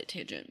slight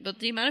tangent, but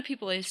the amount of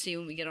people I see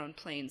when we get on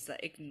planes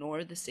that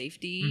ignore the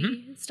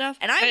safety stuff.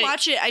 And I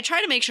watch it, I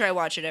try to make sure I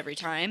watch it every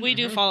time. We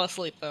do fall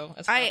asleep, though.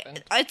 It's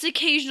happened. It's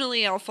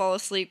occasionally I'll fall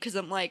asleep because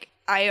I'm like,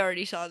 I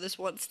already saw this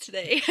once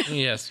today.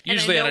 Yes. And I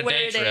Usually know on a where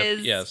day it trip.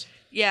 is. Yes.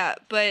 Yeah,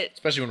 but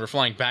Especially when we're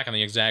flying back on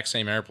the exact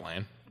same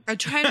airplane. I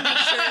try to make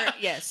sure,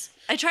 yes.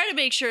 I try to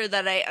make sure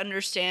that I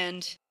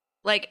understand,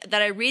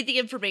 that I read the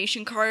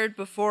information card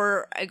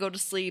before I go to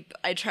sleep.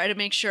 I try to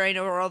make sure I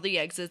know where all the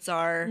exits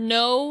are.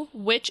 Know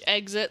which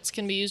exits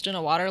can be used in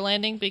a water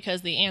landing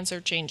because the answer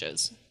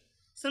changes.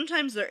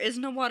 Sometimes there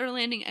isn't a water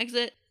landing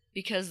exit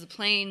because the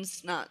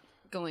plane's not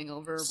going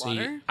over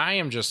water. See, I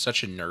am just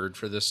such a nerd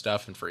for this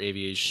stuff and for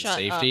aviation Shut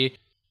safety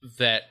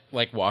that,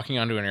 walking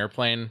onto an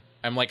airplane,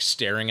 I'm,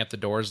 staring at the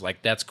doors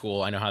like, that's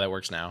cool. I know how that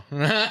works now.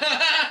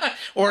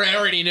 Or I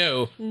already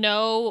knew.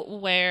 Know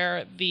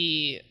where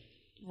the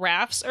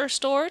rafts are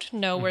stored.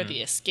 Know where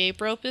the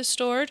escape rope is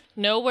stored.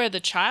 Know where the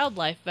child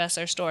life vests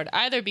are stored,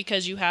 either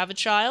because you have a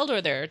child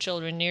or there are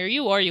children near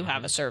you, or you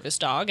have a service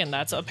dog, and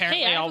that's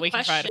apparently Hey, I have all a we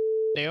can try to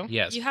do.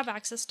 Yes. You have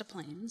access to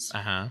planes.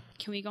 Uh-huh.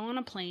 Can we go on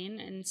a plane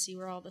and see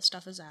where all the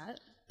stuff is at?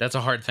 That's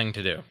a hard thing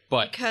to do.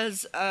 But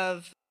Because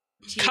of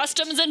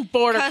Customs and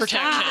border protection.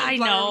 I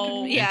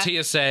know. Yeah.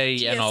 and TSA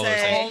and all those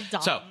TSA. things.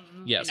 All So,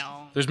 dumb, yes, you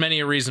know. there's many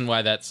a reason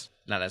why that's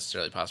not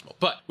necessarily possible.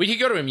 But we could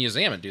go to a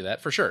museum and do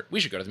that, for sure. We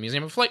should go to the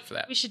Museum of Flight for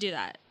that. We should do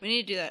that. We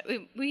need to do that.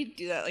 We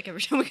do that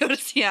every time we go to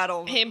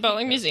Seattle. Hey,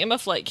 Boeing Museum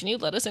of Flight, can you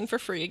let us in for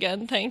free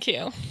again? Thank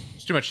you.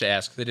 It's too much to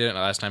ask. They did it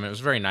last time. It was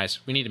very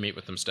nice. We need to meet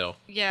with them still.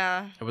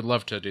 Yeah, I would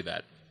love to do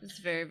that. it's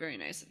very, very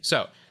nice.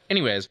 So,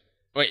 anyways,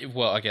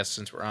 I guess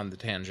since we're on the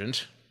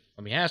tangent,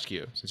 let me ask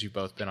you, since you've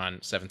both been on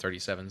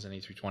 737s and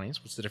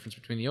A320s, what's the difference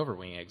between the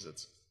overwing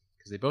exits?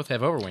 Because they both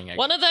have overwing exits.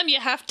 One of them, you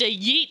have to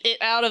yeet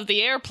it out of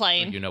the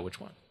airplane. You know which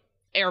one?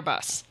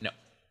 Airbus. No.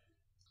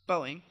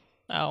 Boeing.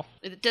 Oh.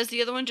 Does the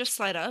other one just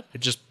slide up?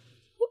 It just...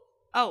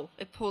 Oh,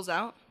 it pulls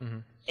out?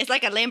 It's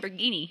like a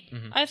Lamborghini.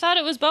 I thought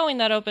it was Boeing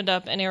that opened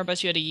up and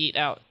Airbus you had to yeet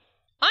out.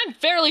 I'm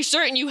fairly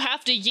certain you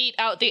have to yeet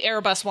out the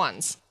Airbus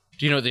ones.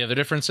 Do you know what the other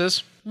difference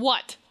is?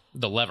 What?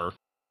 The lever.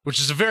 which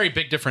is a very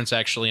big difference,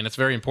 actually, and it's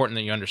very important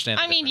that you understand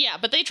I mean, yeah,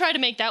 but they try to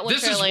make that one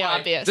fairly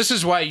obvious. This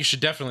is why you should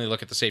definitely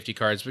look at the safety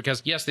cards,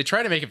 because, yes, they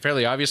try to make it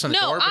fairly obvious on the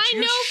door, but I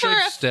you know should for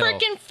a still...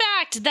 freaking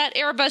fact that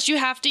Airbus, you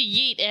have to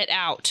yeet it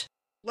out.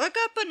 Look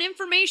up an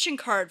information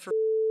card for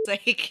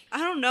sake. I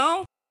don't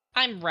know.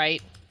 I'm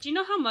right. Do you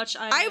know how much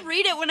I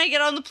read it when I get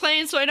on the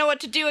plane so I know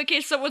what to do in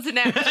case someone's an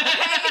inept.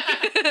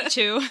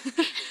 too?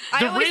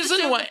 I always reason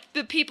assume why-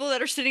 the people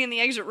that are sitting in the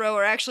exit row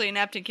are actually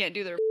inept and can't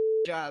do their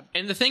job.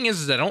 And the thing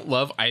is I don't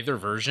love either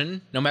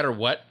version, no matter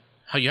what,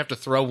 how you have to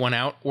throw one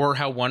out or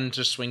how one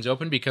just swings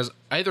open, because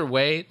either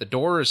way, the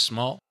door is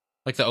small.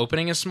 Like, the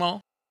opening is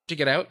small to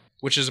get out,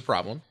 which is a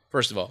problem,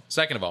 first of all.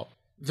 Second of all,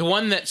 the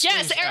one that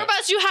Yes, swings out-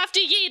 Airbus, you have to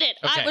yeet it.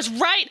 Okay. I was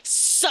right.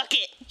 Suck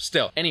it.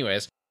 Still,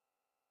 anyways,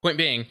 point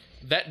being,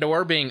 that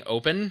door being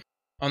open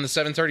on the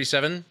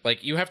 737,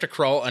 like, you have to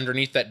crawl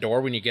underneath that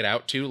door when you get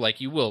out, too. Like,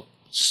 you will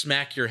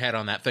smack your head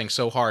on that thing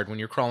so hard when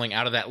you're crawling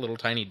out of that little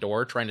tiny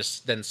door trying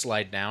to then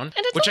slide down,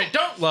 which I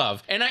don't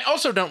love. And I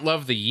also don't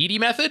love the yeety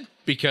method,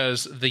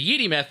 because the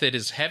yeety method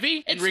is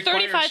heavy. It's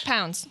requires 35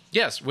 pounds.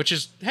 Yes, which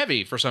is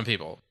heavy for some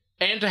people.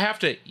 And to have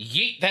to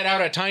yeet that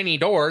out a tiny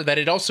door that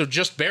it also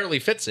just barely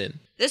fits in.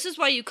 This is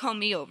why you call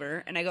me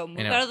over and I go,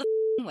 move out of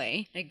the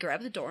way, and I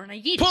grab the door and I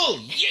yeet Pull!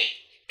 it. Yeet!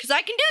 Because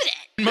I can do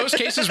that. In most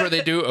cases where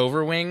they do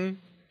overwing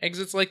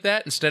exits like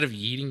that, instead of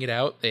yeeting it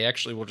out, they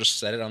actually will just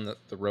set it on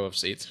the row of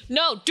seats.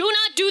 No, do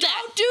not do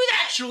that. Don't do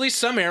that. Actually,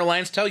 some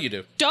airlines tell you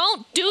to.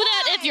 Don't do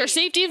that if your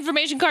safety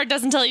information card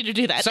doesn't tell you to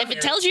do that. Some If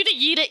it tells you to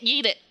yeet it,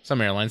 yeet it.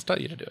 Some airlines tell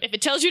you to do it. If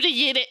it tells you to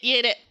yeet it,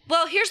 yeet it.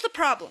 Well, here's the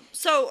problem.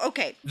 So,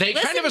 okay. They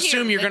kind of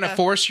assume you're going to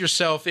force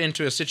yourself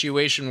into a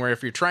situation where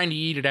if you're trying to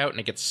yeet it out and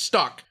it gets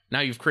stuck, now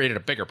you've created a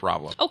bigger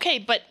problem. Okay,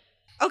 but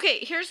Okay,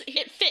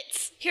 it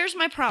fits. here's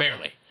my problem.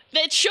 Barely.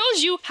 It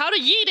shows you how to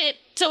yeet it,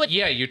 so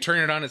Yeah, you turn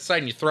it on its side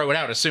and you throw it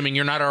out, assuming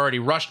you're not already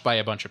rushed by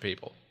a bunch of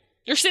people.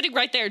 you're sitting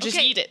right there. Just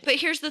Okay, yeet it. But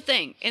here's the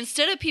thing.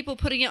 Instead of people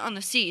putting it on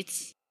the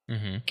seats,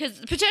 Mm-hmm. because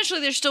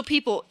potentially there's still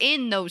people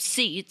in those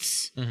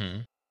seats, Mm-hmm.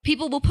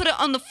 people will put it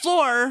on the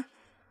floor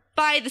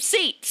by the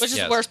seats. Which is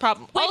Yes. the worst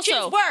problem. Which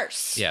also, is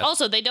worse. Yes.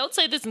 Also, they don't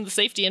say this in the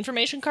safety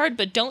information card,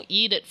 but don't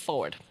yeet it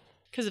forward.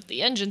 Because if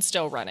the engine's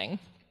still running.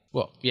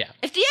 Well, yeah,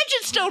 If the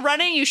engine's still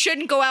running, you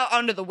shouldn't go out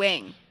onto the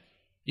wing.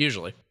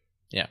 usually.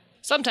 Yeah.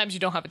 Sometimes you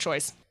don't have a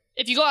choice.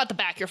 If you go out the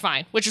back, you're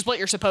fine, which is what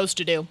you're supposed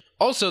to do.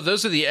 Also,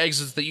 those are the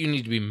exits that you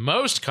need to be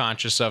most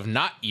conscious of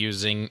not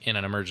using in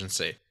an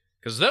emergency.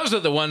 Because those are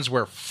the ones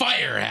where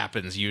fire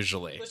happens,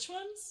 usually. Which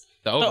ones?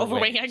 The The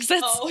overwing. overwing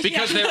exits.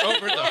 Because they're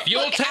over the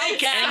fuel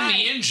tank and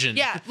the engine.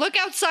 Yeah, look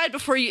outside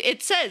before you.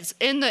 It says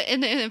in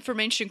the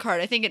information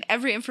card. I think in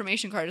every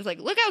information card, it's like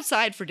look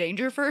outside for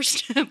danger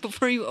first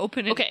before you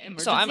open it. Okay,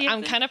 so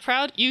I'm kind of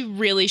proud. You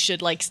really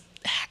should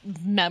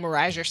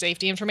memorize your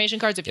safety information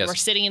cards if you Yes. are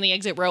sitting in the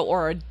exit row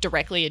or are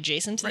directly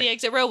adjacent to the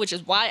exit row, which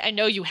is why I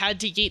know you had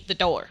to yeet the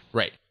door.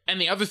 Right. And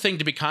the other thing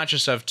to be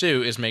conscious of,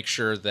 too, is make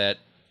sure that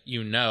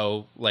you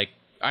know, like,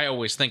 I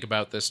always think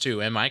about this,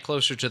 too. Am I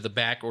closer to the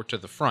back or to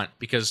the front?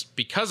 Because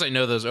I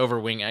know those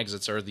overwing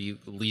exits are the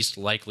least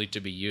likely to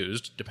be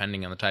used,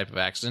 depending on the type of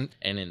accident.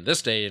 And in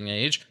this day and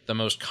age, the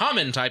most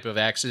common type of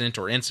accident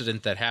or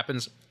incident that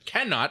happens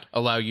cannot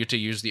allow you to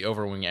use the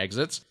overwing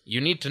exits.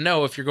 You need to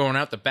know if you're going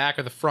out the back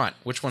or the front,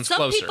 which one's Some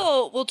closer.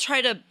 people will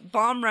try to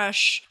bomb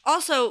rush.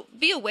 Also,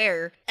 be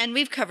aware, and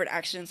we've covered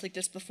accidents like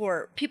this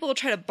before. People will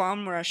try to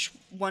bomb rush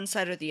one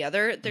side or the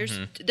other.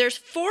 There's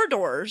 4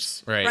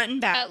 doors, Right. front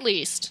and back. At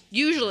least.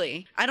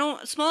 Usually,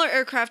 smaller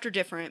aircraft are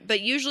different,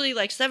 but usually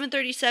like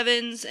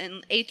 737s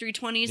and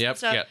A320s Yep, and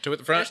stuff. yeah, 2 at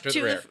the front, there's 2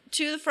 at the rear.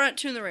 2 in the front,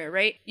 2 in the rear,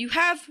 right? You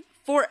have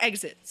 4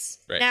 exits.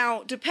 Right.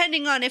 Now,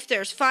 depending on if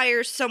there's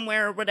fires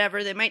somewhere or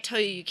whatever, they might tell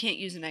you can't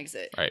use an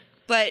exit. Right.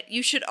 But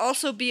you should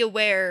also be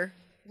aware,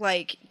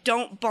 like,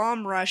 don't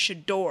bomb rush a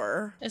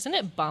door. Isn't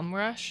it bum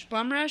rush?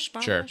 Bomb rush,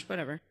 Sure.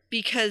 whatever.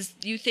 Because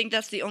you think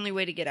that's the only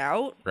way to get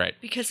out. Right.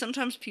 Because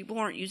sometimes people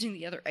aren't using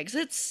the other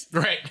exits.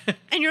 Right.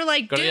 And you're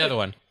like, Go to dude, the other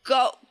one.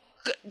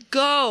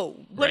 Go.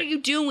 What Right. are you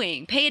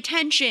doing? Pay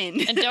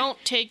attention. And don't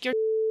take your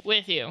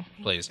with you.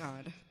 Please.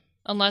 God.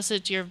 Unless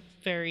it's your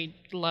very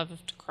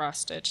loved cross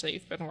stitch that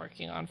you've been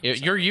working on. For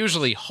You're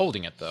usually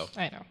holding it, though.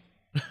 I know.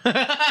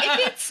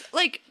 If it's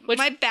like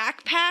my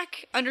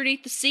backpack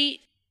underneath the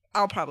seat,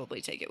 I'll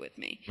probably take it with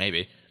me.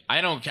 Maybe. I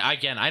don't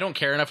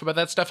care enough about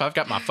that stuff. I've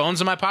got my phones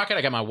in my pocket.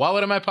 I got my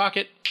wallet in my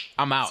pocket.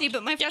 I'm out. See,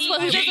 but my Guess feet-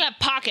 what? Who doesn't have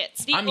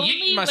pockets? I'm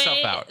yeeting myself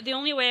out. The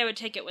only way I would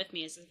take it with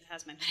me is if it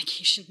has my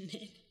medication in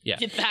it. Yeah.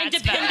 And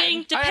That's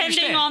depending I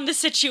understand. on the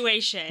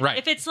situation. Right.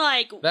 If it's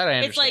like That I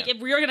it's like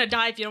understand. if you're gonna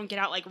die if you don't get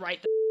out like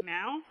right the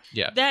now,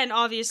 Yeah. then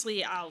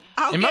obviously I'll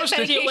I'll In get most-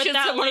 medication deal with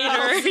that somewhere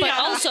later. else. But Yeah.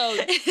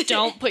 also,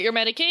 don't put your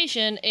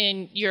medication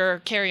in your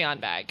carry-on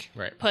bag.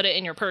 Right. Put it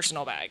in your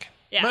personal bag.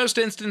 yeah. Most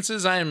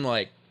instances, I'm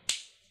like,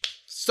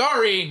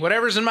 sorry,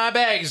 whatever's in my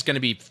bag is going to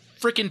be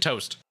freaking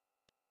toast.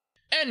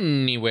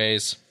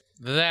 Anyways,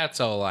 that's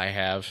all I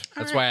have.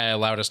 That's why I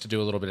allowed us to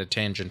do a little bit of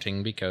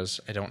tangenting, because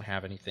I don't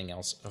have anything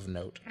else of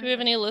note. Do we have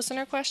any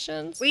listener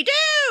questions? We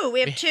do.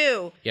 We have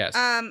 2. Yes.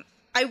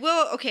 I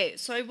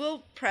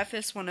will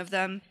preface one of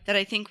them that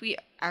I think we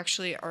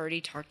actually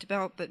already talked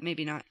about, but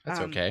maybe not. That's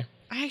okay.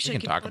 I actually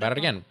can talk about it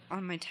again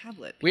on my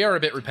tablet. We are a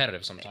bit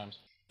repetitive sometimes.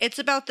 It's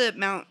about the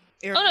Mount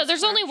Erebus. Oh no,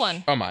 there's only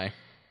one. Oh my.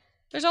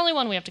 There's only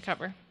one we have to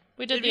cover.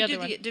 We did the other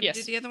one. Did yes.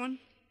 we do the other one?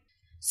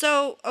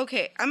 So,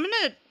 okay, I'm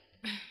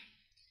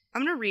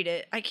gonna read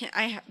it.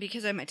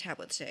 Because I have my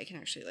tablet today, I can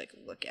actually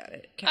look at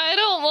it. I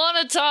don't want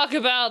to talk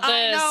about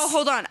this. No,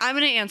 hold on. I'm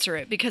gonna answer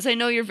it because I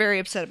know you're very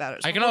upset about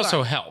it. So I can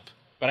also help,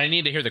 but I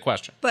need to hear the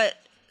question.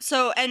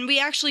 And we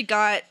actually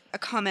got a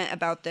comment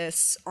about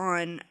this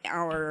on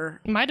our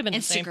It might have been Instagram.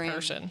 the same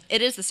person.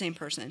 It is the same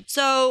person.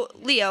 So,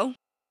 Leo,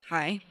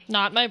 hi.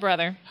 Not my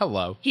brother.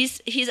 Hello.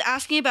 He's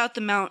asking about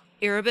the Mount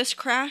Erebus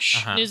crash.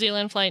 Uh-huh. New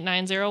Zealand Flight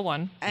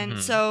 901. And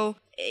so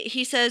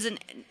he says in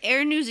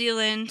Air New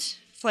Zealand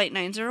Flight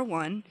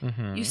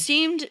 901, you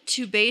seemed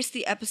to base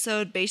the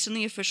episode based on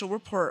the official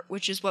report,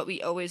 which is what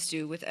we always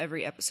do with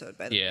every episode,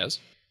 by the way. Yes.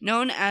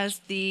 Known as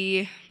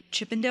the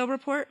Chippendale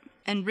Report,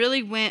 and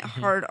really went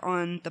hard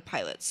on the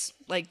pilots.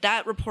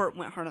 That report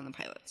went hard on the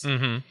pilots.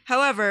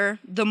 However,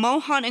 the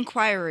Mohan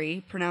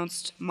Inquiry,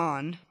 pronounced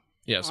Mon,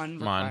 Yes,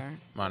 Mon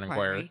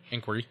Inquiry.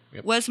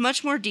 Yep. was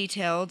much more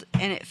detailed,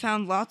 and it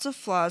found lots of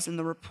flaws in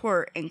the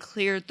report and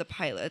cleared the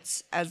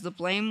pilots, as the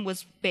blame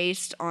was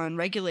based on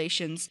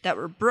regulations that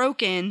were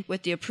broken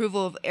with the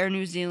approval of Air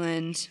New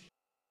Zealand.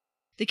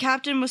 The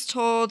captain was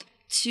told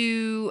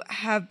to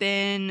have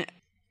been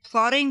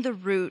plotting the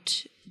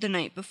route the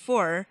night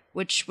before,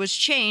 which was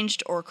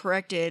changed or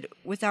corrected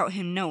without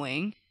him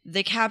knowing.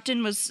 The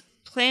captain was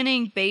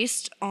planning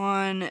based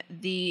on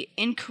the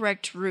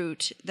incorrect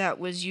route that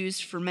was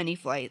used for many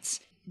flights.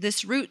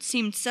 This route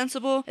seemed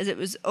sensible as it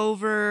was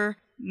over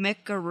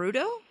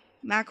McMurdo?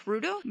 Sound.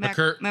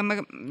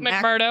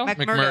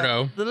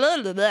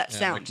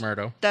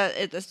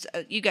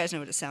 McMurdo. You guys know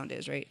what a sound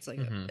is, right? It's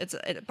it's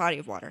a body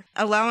of water.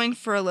 Allowing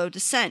for a low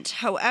descent.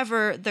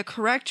 However, the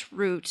correct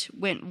route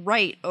went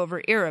right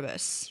over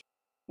Erebus.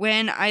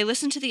 When I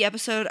listened to the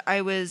episode, I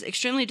was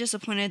extremely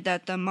disappointed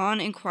that the Mon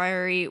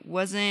Inquiry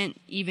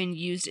wasn't even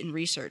used in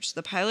research.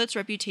 The pilot's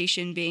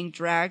reputation being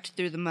dragged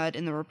through the mud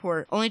in the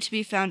report, only to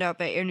be found out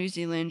by Air New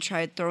Zealand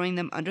tried throwing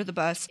them under the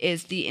bus,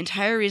 is the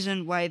entire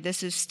reason why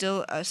this is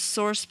still a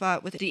sore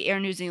spot with the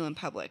Air New Zealand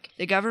public.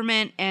 The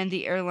government and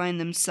the airline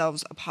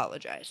themselves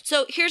apologized.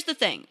 So here's the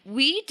thing.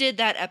 We did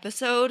that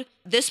episode.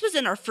 This was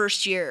in our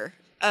first year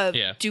of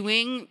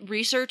doing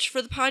research for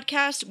the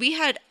podcast.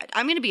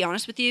 I'm going to be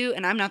honest with you,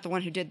 and I'm not the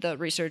one who did the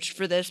research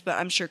for this, but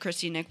I'm sure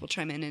Christy and Nick will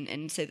chime in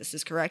and say this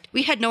is correct.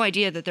 We had no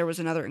idea that there was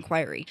another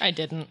inquiry. I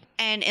didn't.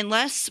 And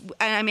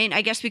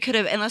I guess we could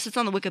have, unless it's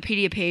on the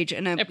Wikipedia page.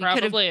 And it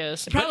probably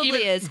is.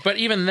 But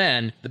even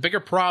then, the bigger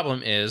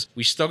problem is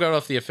we still got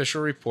off the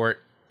official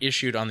report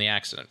issued on the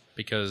accident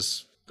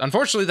because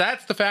unfortunately,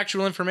 that's the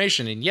factual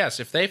information. And yes,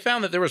 if they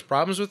found that there was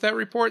problems with that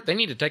report, they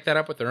need to take that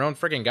up with their own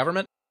frigging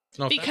government.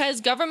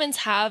 Because governments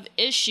have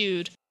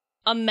issued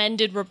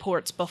amended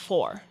reports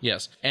before.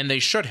 Yes, and they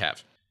should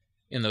have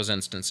in those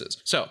instances.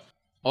 So,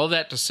 all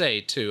that to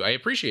say, too, I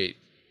appreciate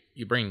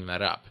you bringing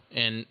that up.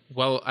 And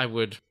while I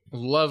would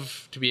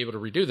love to be able to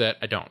redo that,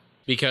 I don't.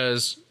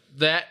 Because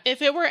that...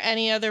 If it were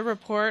any other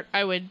report,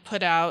 I would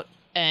put out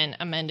an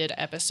amended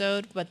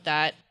episode, but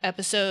that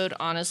episode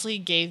honestly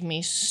gave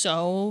me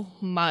so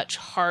much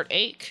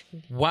heartache.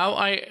 While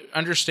I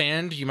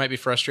understand you might be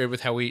frustrated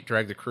with how we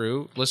drag the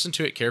crew, listen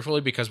to it carefully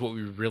because what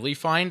we really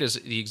find is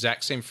the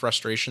exact same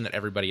frustration that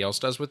everybody else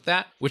does with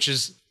that, which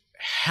is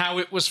how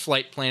it was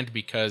flight planned,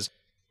 because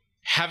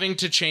having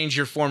to change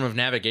your form of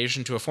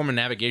navigation to a form of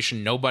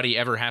navigation nobody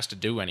ever has to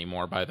do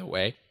anymore, by the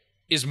way,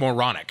 is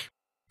moronic,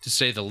 to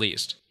say the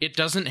least. It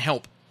doesn't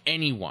help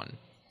anyone.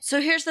 So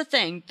here's the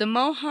thing. The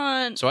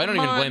Mohan... So I don't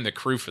even blame the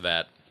crew for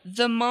that.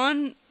 The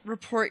Mon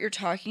report you're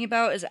talking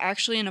about is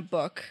actually in a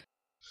book.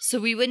 So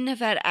we wouldn't have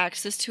had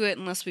access to it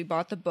unless we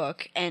bought the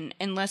book and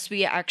unless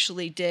we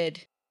actually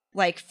did,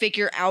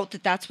 figure out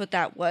that that's what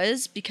that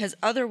was, because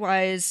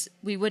otherwise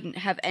we wouldn't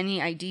have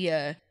any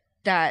idea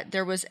that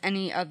there was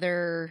any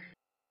other...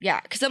 Yeah,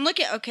 because I'm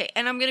looking... Okay,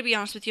 and I'm going to be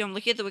honest with you. I'm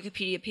looking at the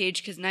Wikipedia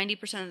page because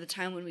 90% of the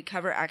time when we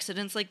cover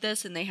accidents like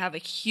this and they have a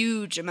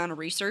huge amount of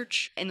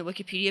research, and the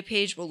Wikipedia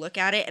page will look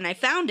at it, and I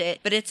found it,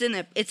 but it's in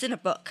a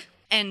book.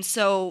 And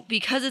so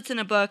because it's in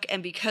a book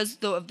and because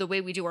of the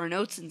way we do our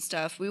notes and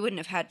stuff, we wouldn't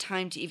have had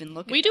time to even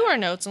look at it. We do our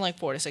notes in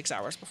 4 to 6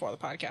 hours before the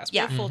podcast.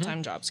 Yeah. We're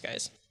full-time jobs,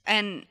 guys.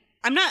 And...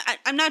 I'm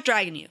not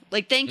dragging you.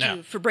 Thank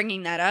you for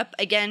bringing that up.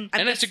 Again,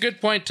 it's a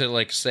good point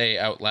to say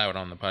out loud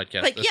on the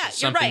podcast. This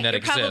is you're right. That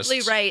you're exists.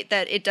 Probably right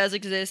that it does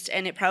exist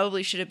and it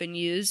probably should have been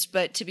used.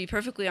 But to be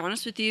perfectly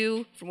honest with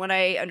you, from what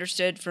I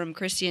understood from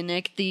Christy and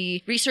Nick,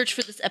 the research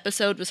for this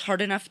episode was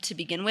hard enough to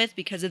begin with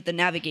because of the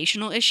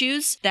navigational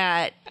issues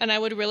that... And I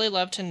would really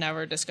love to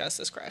never discuss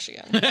this crash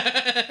again.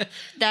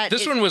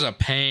 This one was a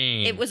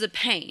pain. It was a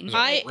pain.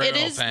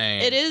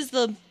 It is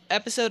the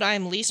episode I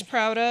am least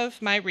proud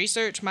of. My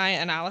research, my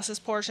analysis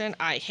portion,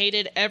 I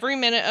hated every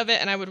minute of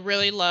it, and I would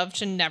really love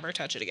to never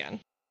touch it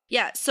again.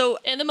 Yeah, so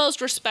in the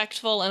most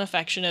respectful and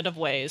affectionate of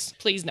ways,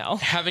 please no.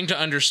 Having to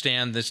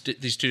understand these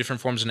two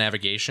different forms of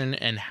navigation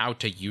and how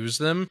to use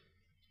them,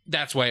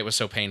 that's why it was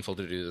so painful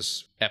to do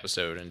this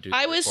episode and do the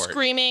I was report.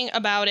 screaming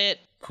about it.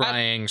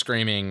 Crying,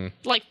 screaming.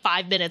 Like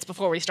 5 minutes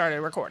before we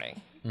started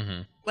recording.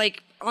 Mm-hmm.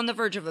 like on the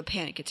verge of a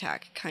panic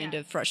attack, kind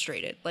of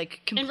frustrated,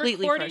 like completely and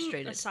recording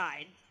frustrated.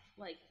 aside,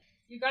 like,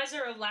 you guys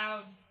are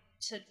allowed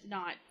to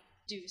not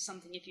do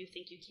something if you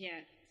think you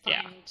can't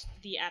find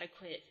the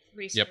adequate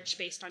research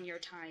based on your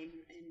time,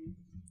 and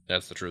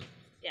that's the truth.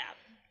 Yeah.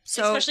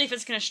 So, especially if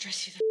it's going to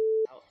stress you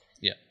the out.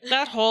 Yeah.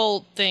 That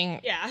whole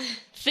thing. Yeah.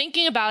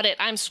 Thinking about it,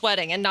 I'm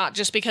sweating, and not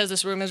just because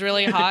this room is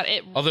really hot.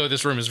 Although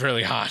this room is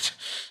really hot.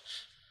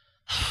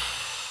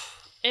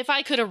 If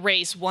I could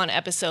erase one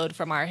episode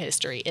from our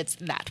history, it's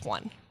that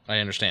one. I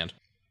understand.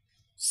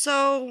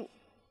 So,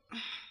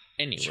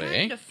 anyway,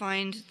 trying to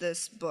find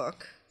this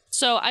book.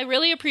 So I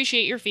really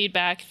appreciate your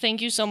feedback.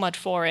 Thank you so much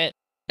for it.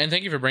 And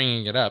thank you for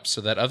bringing it up so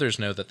that others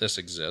know that this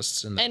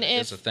exists and that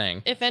it's a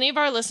thing. If any of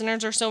our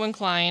listeners are so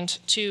inclined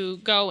to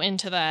go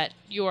into that,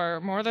 you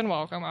are more than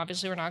welcome.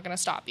 Obviously, we're not going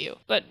to stop you.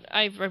 But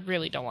I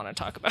really don't want to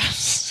talk about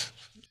it.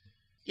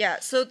 Yeah,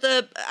 so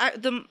the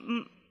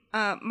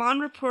Mon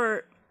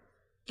Report,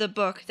 the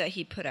book that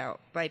he put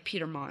out by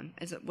Peter Mon,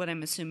 is what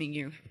I'm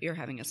assuming you're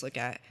having us look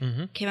at,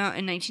 came out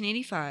in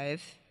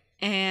 1985,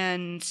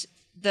 and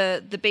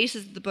the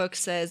basis of the book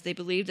says they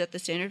believed that the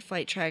standard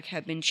flight track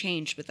had been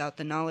changed without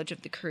the knowledge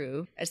of the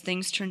crew. As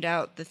things turned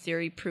out, the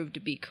theory proved to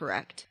be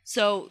correct.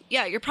 So,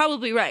 yeah, you're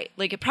probably right.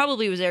 Like, it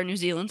probably was Air New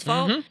Zealand's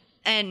fault,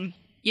 and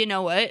you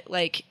know what?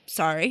 Like,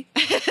 sorry.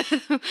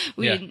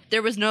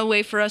 There was no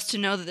way for us to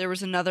know that there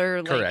was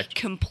another, like,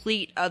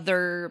 complete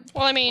other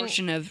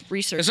portion of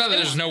research. It's not that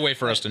there's no way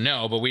for us to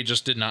know, but we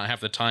just did not have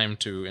the time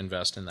to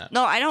invest in that.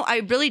 No, I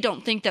really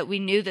don't think that we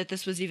knew that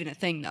this was even a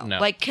thing, though. No.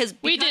 Like, because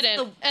we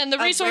didn't. And the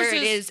resources...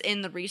 where it is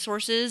in the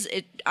resources,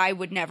 I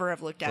would never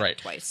have looked at it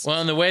twice. Well,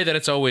 and the way that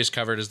it's always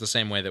covered is the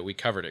same way that we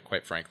covered it,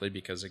 quite frankly,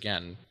 because,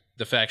 again,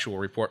 the factual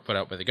report put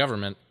out by the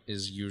government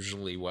is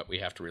usually what we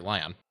have to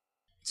rely on.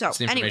 So, it's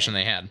the information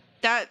they had.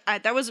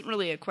 That wasn't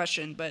really a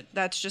question, but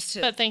that's just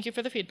to... But thank you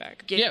for the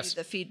feedback. Give you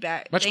the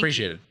feedback. Much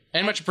appreciated.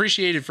 And much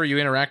appreciated for you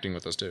interacting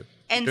with us, too.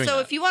 And so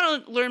if you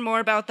want to learn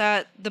more about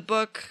that, the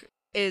book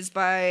is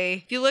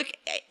by... If you look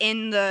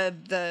in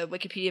the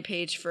Wikipedia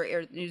page for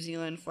Air New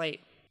Zealand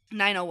Flight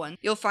 901,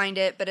 you'll find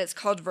it, but it's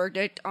called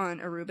Verdict on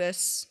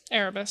Erebus,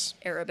 whatever.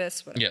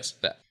 Yes,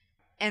 that.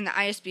 And the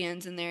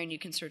ISBN's in there, and you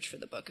can search for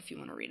the book if you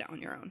want to read it on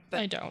your own.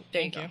 But I don't.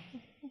 There Thank you.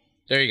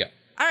 There you go.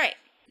 All right.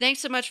 Thanks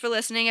so much for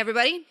listening,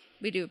 everybody.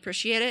 We do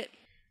appreciate it.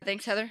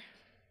 Thanks, Heather,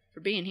 for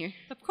being here.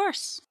 Of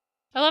course.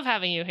 I love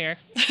having you here.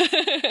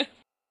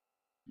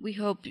 We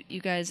hope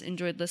you guys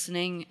enjoyed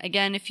listening.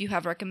 Again, if you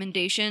have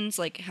recommendations,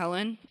 like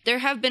Helen, there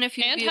have been a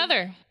few. And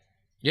Heather.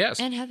 Yes.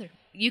 And Heather.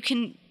 You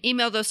can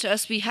email those to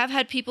us. We have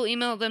had people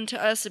email them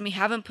to us, and we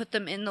haven't put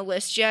them in the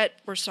list yet.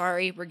 We're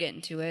sorry. We're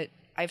getting to it.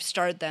 I've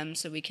starred them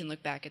so we can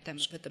look back at them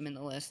and put them in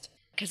the list.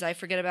 Because I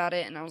forget about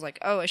it, and I was like,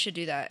 oh, I should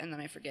do that, and then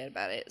I forget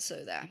about it.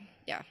 So that,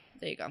 yeah,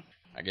 there you go.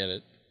 I get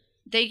it.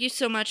 Thank you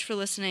so much for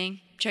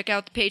listening. Check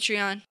out the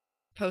Patreon,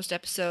 post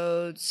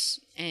episodes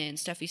and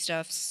stuffy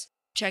stuffs.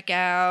 Check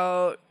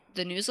out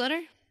the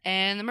newsletter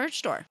and the merch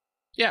store.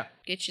 Yeah.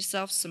 Get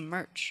yourself some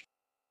merch.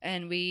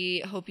 And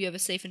we hope you have a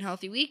safe and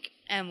healthy week,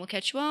 and we'll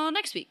catch you all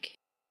next week.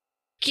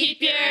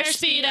 Keep your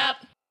speed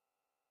up.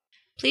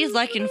 Please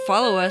like and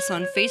follow us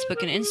on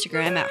Facebook and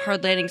Instagram at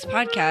Hard Landings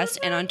Podcast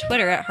and on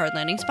Twitter at Hard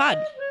Landings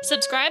Pod.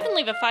 Subscribe and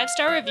leave a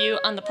 5-star review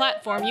on the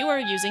platform you are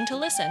using to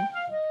listen.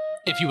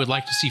 If you would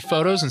like to see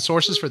photos and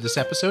sources for this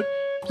episode,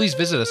 please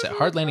visit us at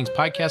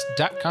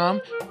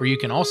hardlandingspodcast.com, where you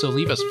can also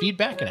leave us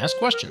feedback and ask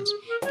questions.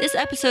 This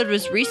episode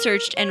was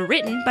researched and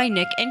written by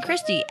Nick and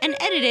Christy and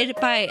edited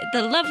by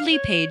the lovely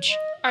Paige.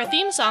 Our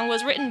theme song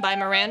was written by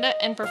Miranda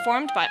and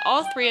performed by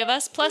all three of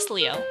us plus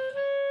Leo.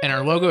 And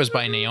our logo is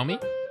by Naomi.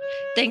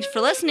 Thanks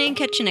for listening.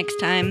 Catch you next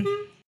time.